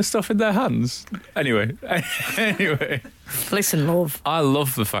got all this stuff in their hands? Anyway. Listen, love. I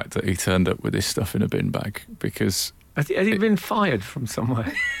love the fact that he turned up with his stuff in a bin bag because. Has he been fired from somewhere?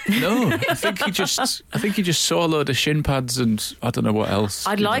 No, I think he just saw a load of shin pads and I don't know what else.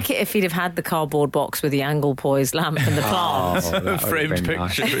 I'd like it if he'd have had the cardboard box with the angle poised lamp and the plant. A framed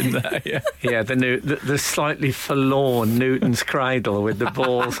picture nice. In there, yeah. Yeah, the slightly forlorn Newton's cradle with the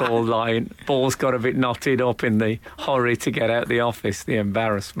balls all lying. Balls got a bit knotted up in the hurry to get out the office, the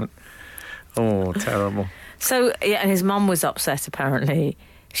embarrassment. Oh, terrible. So, yeah, and his mum was upset apparently.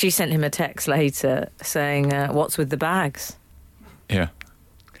 She sent him a text later saying, what's with the bags? Yeah.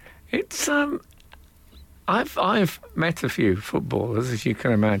 It's, I've met a few footballers, as you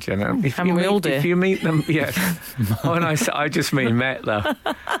can imagine. If you meet them, yes. When I just mean met, though.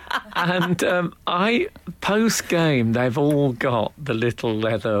 And post-game, they've all got the little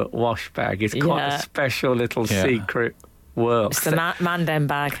leather wash bag. It's quite a special little secret world. It's the Mandem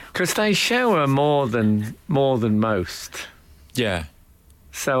bag. Because they shower more than most. Yeah.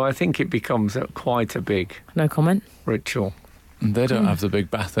 So I think it becomes quite a big ritual. And they don't have the big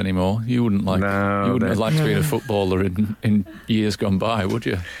bath anymore. You wouldn't like have liked to be a footballer in years gone by, would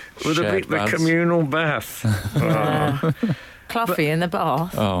you? With the communal bath. Cluffy in the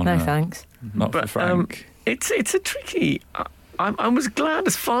bath. Oh, no thanks. Not for Frank. It's a tricky. I was glad,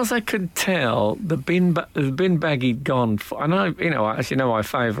 as far as I could tell, the bin bag he'd gone for. And I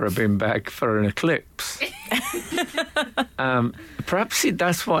favour a bin bag for an eclipse. Perhaps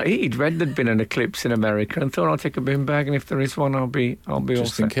that's what he'd read. There'd been an eclipse in America and thought, I'll take a bin bag, and if there is one, I'll be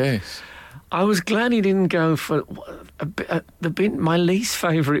just in case. I was glad he didn't go for my least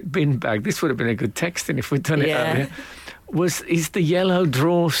favourite bin bag. This would have been a good texting if we'd done it earlier. Is the yellow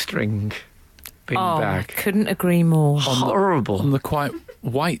drawstring bin bag. Couldn't agree more. Horrible. On the quite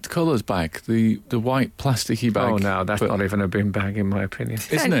white colours bag, the white plasticky bag. Oh no, that's not even a bin bag in my opinion.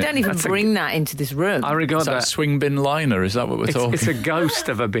 Isn't it? Don't even bring that into this room. I regard that swing bin liner. Is that what we're talking? It's a ghost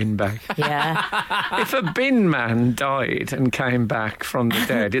of a bin bag. Yeah. If a bin man died and came back from the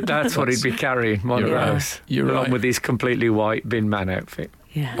dead, that's what he'd be carrying. One of those. You're right. With his completely white bin man outfit.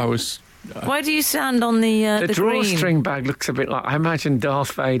 Yeah. Why do you stand on the drawstring bag looks a bit like, I imagine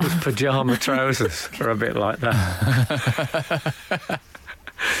Darth Vader's pyjama trousers are a bit like that.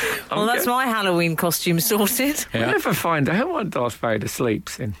 Well, that's my Halloween costume sorted. Yeah. We'll never find out what Darth Vader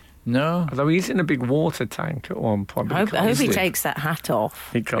sleeps in. No. Although he's in a big water tank at one point. I hope he takes that hat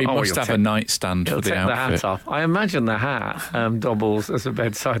off. He must have a nightstand for the outfit. The hat off. I imagine the hat doubles as a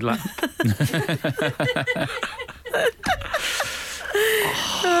bedside lamp.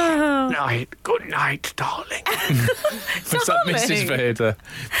 Good night, darling. Was that Mrs. Vader?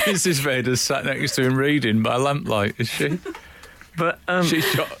 Mrs. Vader's sat next to him reading by lamplight, is she? But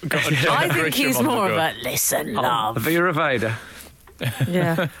she's got a I think he's more of a listen, love. Vera Vader.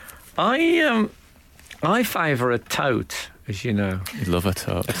 Yeah. I favour a tote, as you know. You love a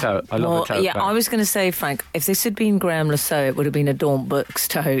tote. A tote. I love a tote yeah, bag. I was going to say, Frank, if this had been Graham Lasso, it would have been a Daunt Books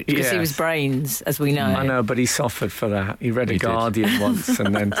tote because he Yes. was brains, as we know. I know, but he suffered for that. He read a He did. Guardian once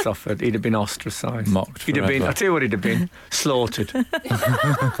and then suffered. He'd have been ostracised. Mocked He'd have been. forever. I tell you what, he'd have been slaughtered.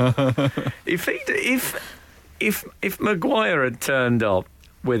 If Maguire had turned up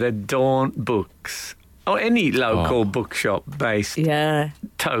with a Daunt Books or any local bookshop based Yeah,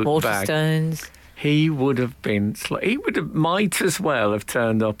 tote bag, Waterstones. he would have been. He would have might as well have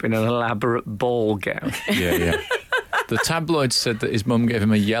turned up in an elaborate ball gown. Yeah. The tabloids said that his mum gave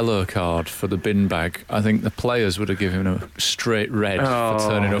him a yellow card for the bin bag. I think the players would have given him a straight red for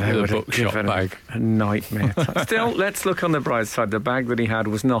turning up they with would a have bookshop given bag. him a nightmare. Still, let's look on the bright side. The bag that he had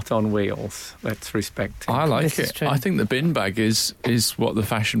was not on wheels. Let's respect him. I like This is it. true. I think the bin bag is what the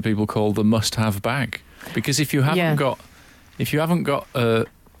fashion people call the must-have bag, because if you haven't got a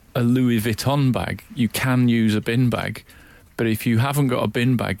Louis Vuitton bag, you can use a bin bag. But if you haven't got a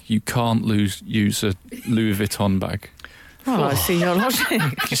bin bag, you can't use a Louis Vuitton bag. Oh, I see your logic. Do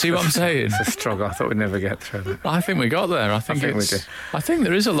you see what I'm saying? It's a struggle. I thought we'd never get through that. I think we got there. I think we did. I think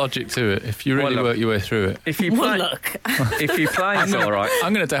there is a logic to it if you really Well, look, work your way through it. If you Well, play, look. if you play, it's all right.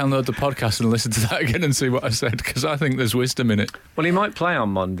 I'm going to download the podcast and listen to that again and see what I said, because I think there's wisdom in it. Well, he might play on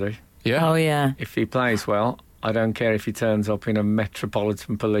Monday. Yeah. Oh, yeah. If he plays well, I don't care if he turns up in a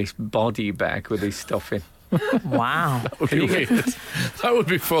Metropolitan Police body bag with his stuff in. Wow. That would be weird. That would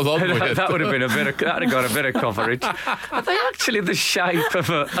be full on weird. That would have been that'd have got a bit of coverage. Are they actually the shape of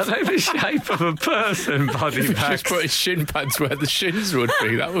a person body Just bags? put his shin pads where the shins would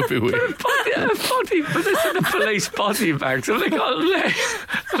be. That would be weird. Body, but this is the police body bags. Have they got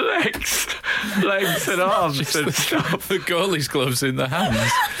legs and arms and stuff? The goalie's gloves in the hands.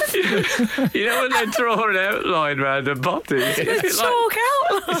 You know when they draw an outline around a body? Is it Talk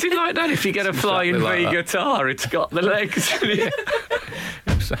out. is it like that? If you get a flying exactly like V that. guitar, it's got the legs.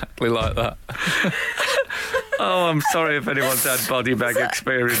 Exactly like that. Oh, I'm sorry if anyone's had body bag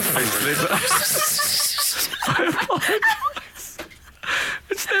experience recently, but I apologise.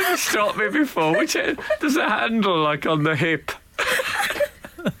 It's never struck me before. There's a handle like on the hip.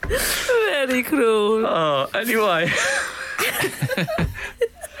 Very cruel. Oh, anyway.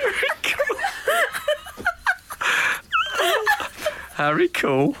 Harry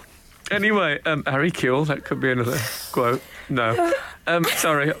Cool. Anyway, Harry Cool, that could be another quote. No.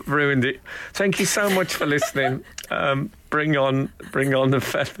 Sorry, I've ruined it. Thank you so much for listening. Bring on the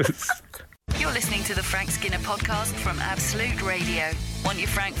feathers. You're listening to the Frank Skinner podcast from Absolute Radio. Want your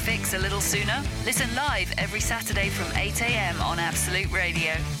Frank fix a little sooner? Listen live every Saturday from 8 a.m. on Absolute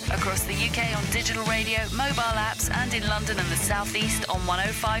Radio. Across the UK on digital radio, mobile apps, and in London and the South East on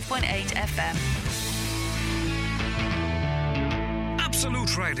 105.8 FM.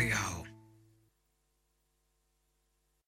 Absolute Radio.